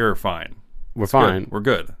 We are fine. We're It's fine. good. We're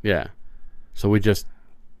good. Yeah. So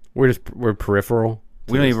we're peripheral.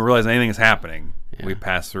 We don't even realize anything is happening. Yeah. We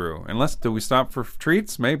pass through. Do we stop for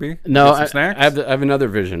treats? Maybe. No, get some snacks? I have another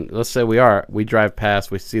vision. Let's say we drive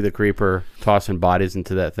past, we see the creeper tossing bodies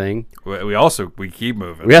into that thing. We keep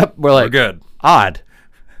moving. Yep, we're good. Odd.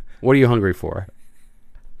 What are you hungry for?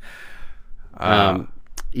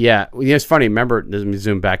 Yeah, it's funny. Remember, let me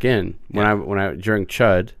zoom back in. When I during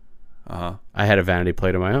Chud, I had a vanity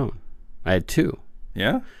plate of my own. I had two.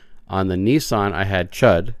 Yeah. On the Nissan, I had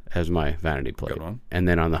Chud as my vanity plate. Good one. And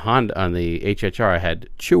then on the Honda, on the HHR, I had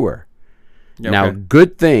Chewer. Yeah, now, okay.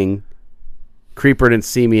 good thing Creeper didn't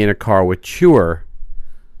see me in a car with Chewer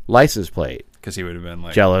license plate. Because he would have been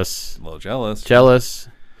like jealous. A little jealous. Jealous.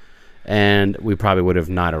 And we probably would have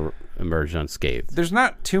not emerged unscathed. There's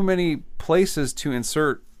not too many places to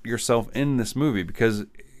insert yourself in this movie because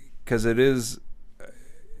it is.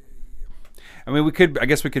 I mean, I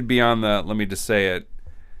guess we could be on the. Let me just say it.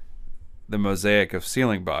 the mosaic of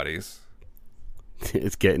ceiling bodies.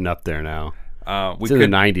 It's getting up there now. We It's in the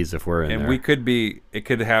 90s if we're in and there. we could be. He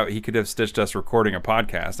could have stitched us recording a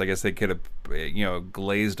podcast. I guess they could have,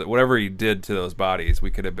 glazed whatever he did to those bodies.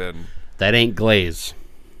 We could have been. That ain't glaze.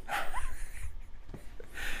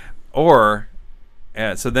 Or,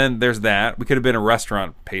 so then there's that. We could have been a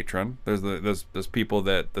restaurant patron. There's those people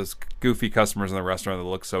those goofy customers in the restaurant that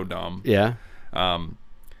look so dumb. Yeah.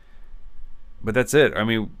 But that's it. I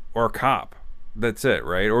mean, or a cop. That's it,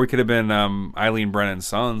 right? Or we could have been Eileen Brennan's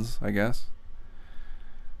sons, I guess.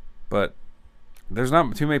 But there's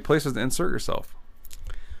not too many places to insert yourself.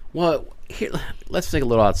 Well, here, let's think a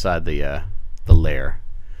little outside the lair.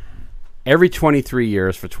 Every 23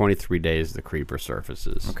 years for 23 days, the creeper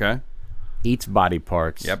surfaces. Okay. Eats body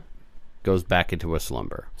parts. Yep. Goes back into a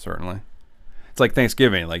slumber. Certainly. It's like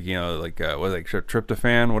Thanksgiving, what is it,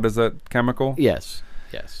 tryptophan? What is that chemical? Yes.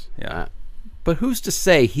 Yes. Yeah. But who's to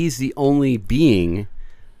say he's the only being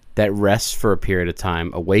that rests for a period of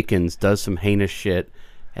time, awakens, does some heinous shit,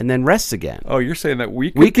 and then rests again? Oh, you're saying that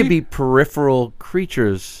we could be peripheral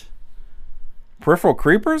creatures. Peripheral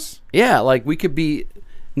creepers? Yeah, like we could be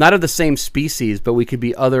not of the same species, but we could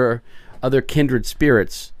be other kindred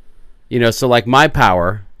spirits. So like my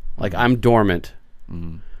power, like I'm dormant.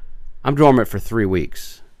 Mm-hmm. I'm dormant for 3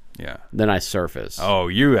 weeks. Yeah. Then I surface. Oh,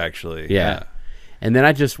 you actually. Yeah. And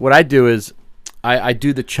then what I do is I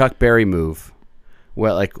do the Chuck Berry move,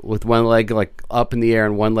 where like with one leg like up in the air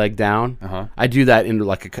and one leg down. Uh-huh. I do that in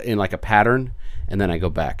like a pattern, and then I go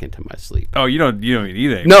back into my sleep. Oh, you don't eat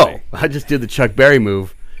anything. No, I just do the Chuck Berry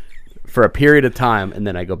move for a period of time, and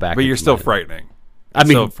then I go back. But you're still frightening.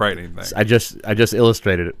 Still a frightening thing. I just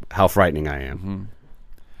illustrated how frightening I am. Mm-hmm.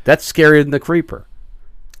 That's scarier than the creeper.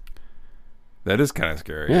 That is kind of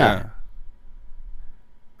scary. Yeah.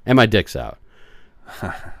 And my dick's out.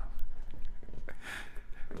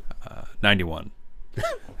 91.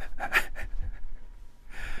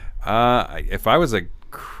 If I was a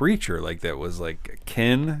creature like that was like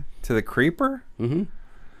akin to the creeper. Mm-hmm.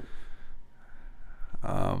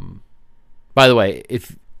 By the way,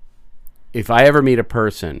 if I ever meet a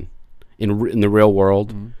person in the real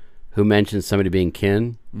world Mm-hmm. who mentions somebody being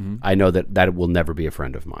kin, Mm-hmm. I know that will never be a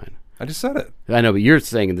friend of mine. I just said it. I know, but you're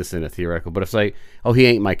saying this in a theoretical. But it's like, oh, he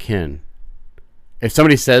ain't my kin. If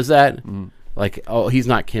somebody says that, like, oh, he's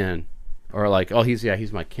not kin, or like, oh, he's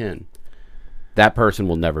my kin, that person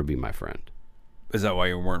will never be my friend. Is that why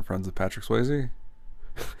you weren't friends with Patrick Swayze?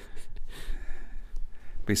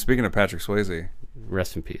 But speaking of Patrick Swayze,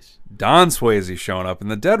 Rest in peace. Don Swayze showing up in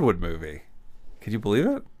the Deadwood movie. Could you believe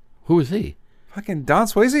it? Who is he? Fucking Don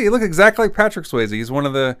Swayze. He looked exactly like Patrick Swayze. He's one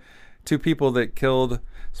of the two people that killed,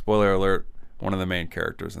 spoiler alert, one of the main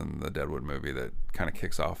characters in the Deadwood movie that kind of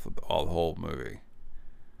kicks off the whole movie.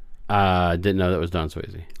 Didn't know that was Don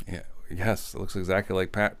Swayze. Yeah. Yes, it looks exactly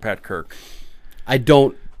like Pat Kirk. I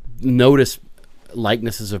don't notice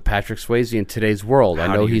likenesses of Patrick Swayze in today's world.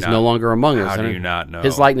 I know he's no longer among us. How do you not know?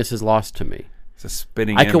 His likeness is lost to me. It's a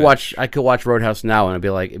spitting I image. could watch Roadhouse now and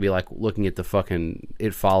it'd be like looking at the fucking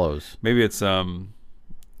It Follows. Maybe it's a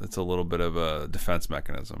little bit of a defense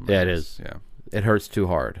mechanism. Yeah, it is. Yeah. It hurts too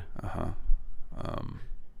hard. Uh-huh.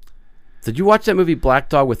 Did you watch that movie Black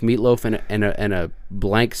Dog with Meatloaf and a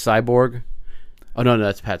blank cyborg? Oh no,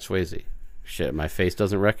 that's Pat Swayze. Shit, my face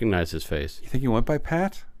doesn't recognize his face. You think he went by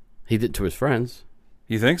Pat? He did to his friends.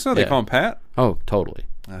 You think so? They Yeah. call him Pat? Oh, totally.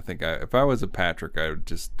 I think if I was a Patrick, I would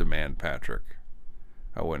just demand Patrick.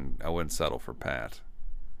 I wouldn't settle for Pat.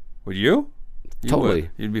 Would you? You Totally. would.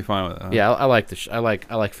 You'd be fine with it. Huh? Yeah, I like I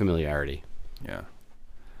like familiarity. Yeah.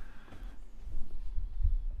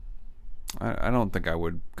 I don't think I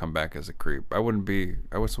would come back as a creep. I wouldn't be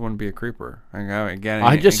a creeper.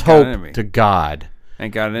 I just hope to God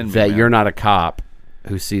ain't got it in me, that man. you're not a cop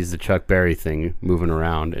who sees the Chuck Berry thing moving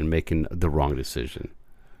around and making the wrong decision.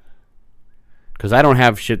 Because I don't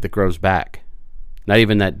have shit that grows back. Not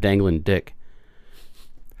even that dangling dick.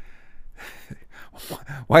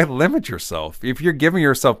 Why limit yourself? If you're giving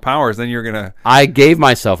yourself powers, then you're gonna I gave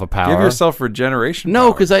myself a power. give yourself regeneration.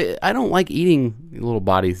 No, powers. because I don't like eating little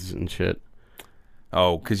bodies and shit.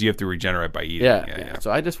 Oh, because you have to regenerate by eating. Yeah.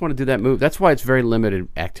 So I just want to do that move. That's why it's very limited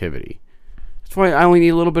activity. That's why I only need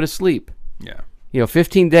a little bit of sleep. Yeah.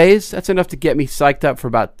 15 days, that's enough to get me psyched up for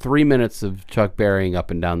about 3 minutes of Chuck Berrying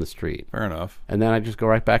up and down the street. Fair enough. And then I just go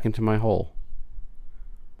right back into my hole.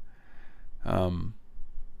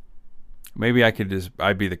 Maybe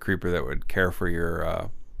I'd be the creeper that would care for your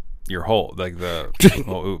hole, like the.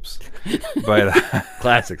 Oh, oops. But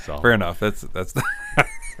Classic song. fair enough. That's.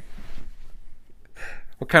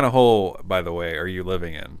 What kind of hole, by the way, are you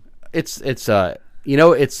living in? It's have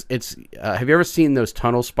you ever seen those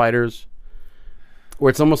tunnel spiders where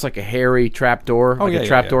it's almost like a hairy trapdoor, like a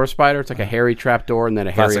trapdoor spider. It's like a hairy trapdoor and then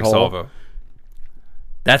a hairy Classic hole. Salvo.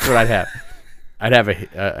 That's what I'd have. I'd have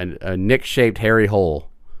a Nick-shaped hairy hole,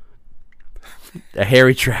 a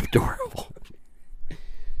hairy trapdoor hole,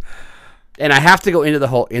 and I have to go into the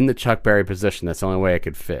hole in the Chuck Berry position. That's the only way I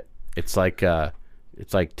could fit. It's like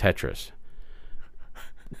Tetris.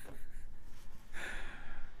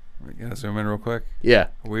 We gotta zoom in real quick. Yeah.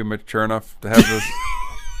 Are we mature enough to have this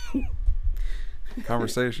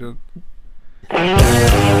conversation?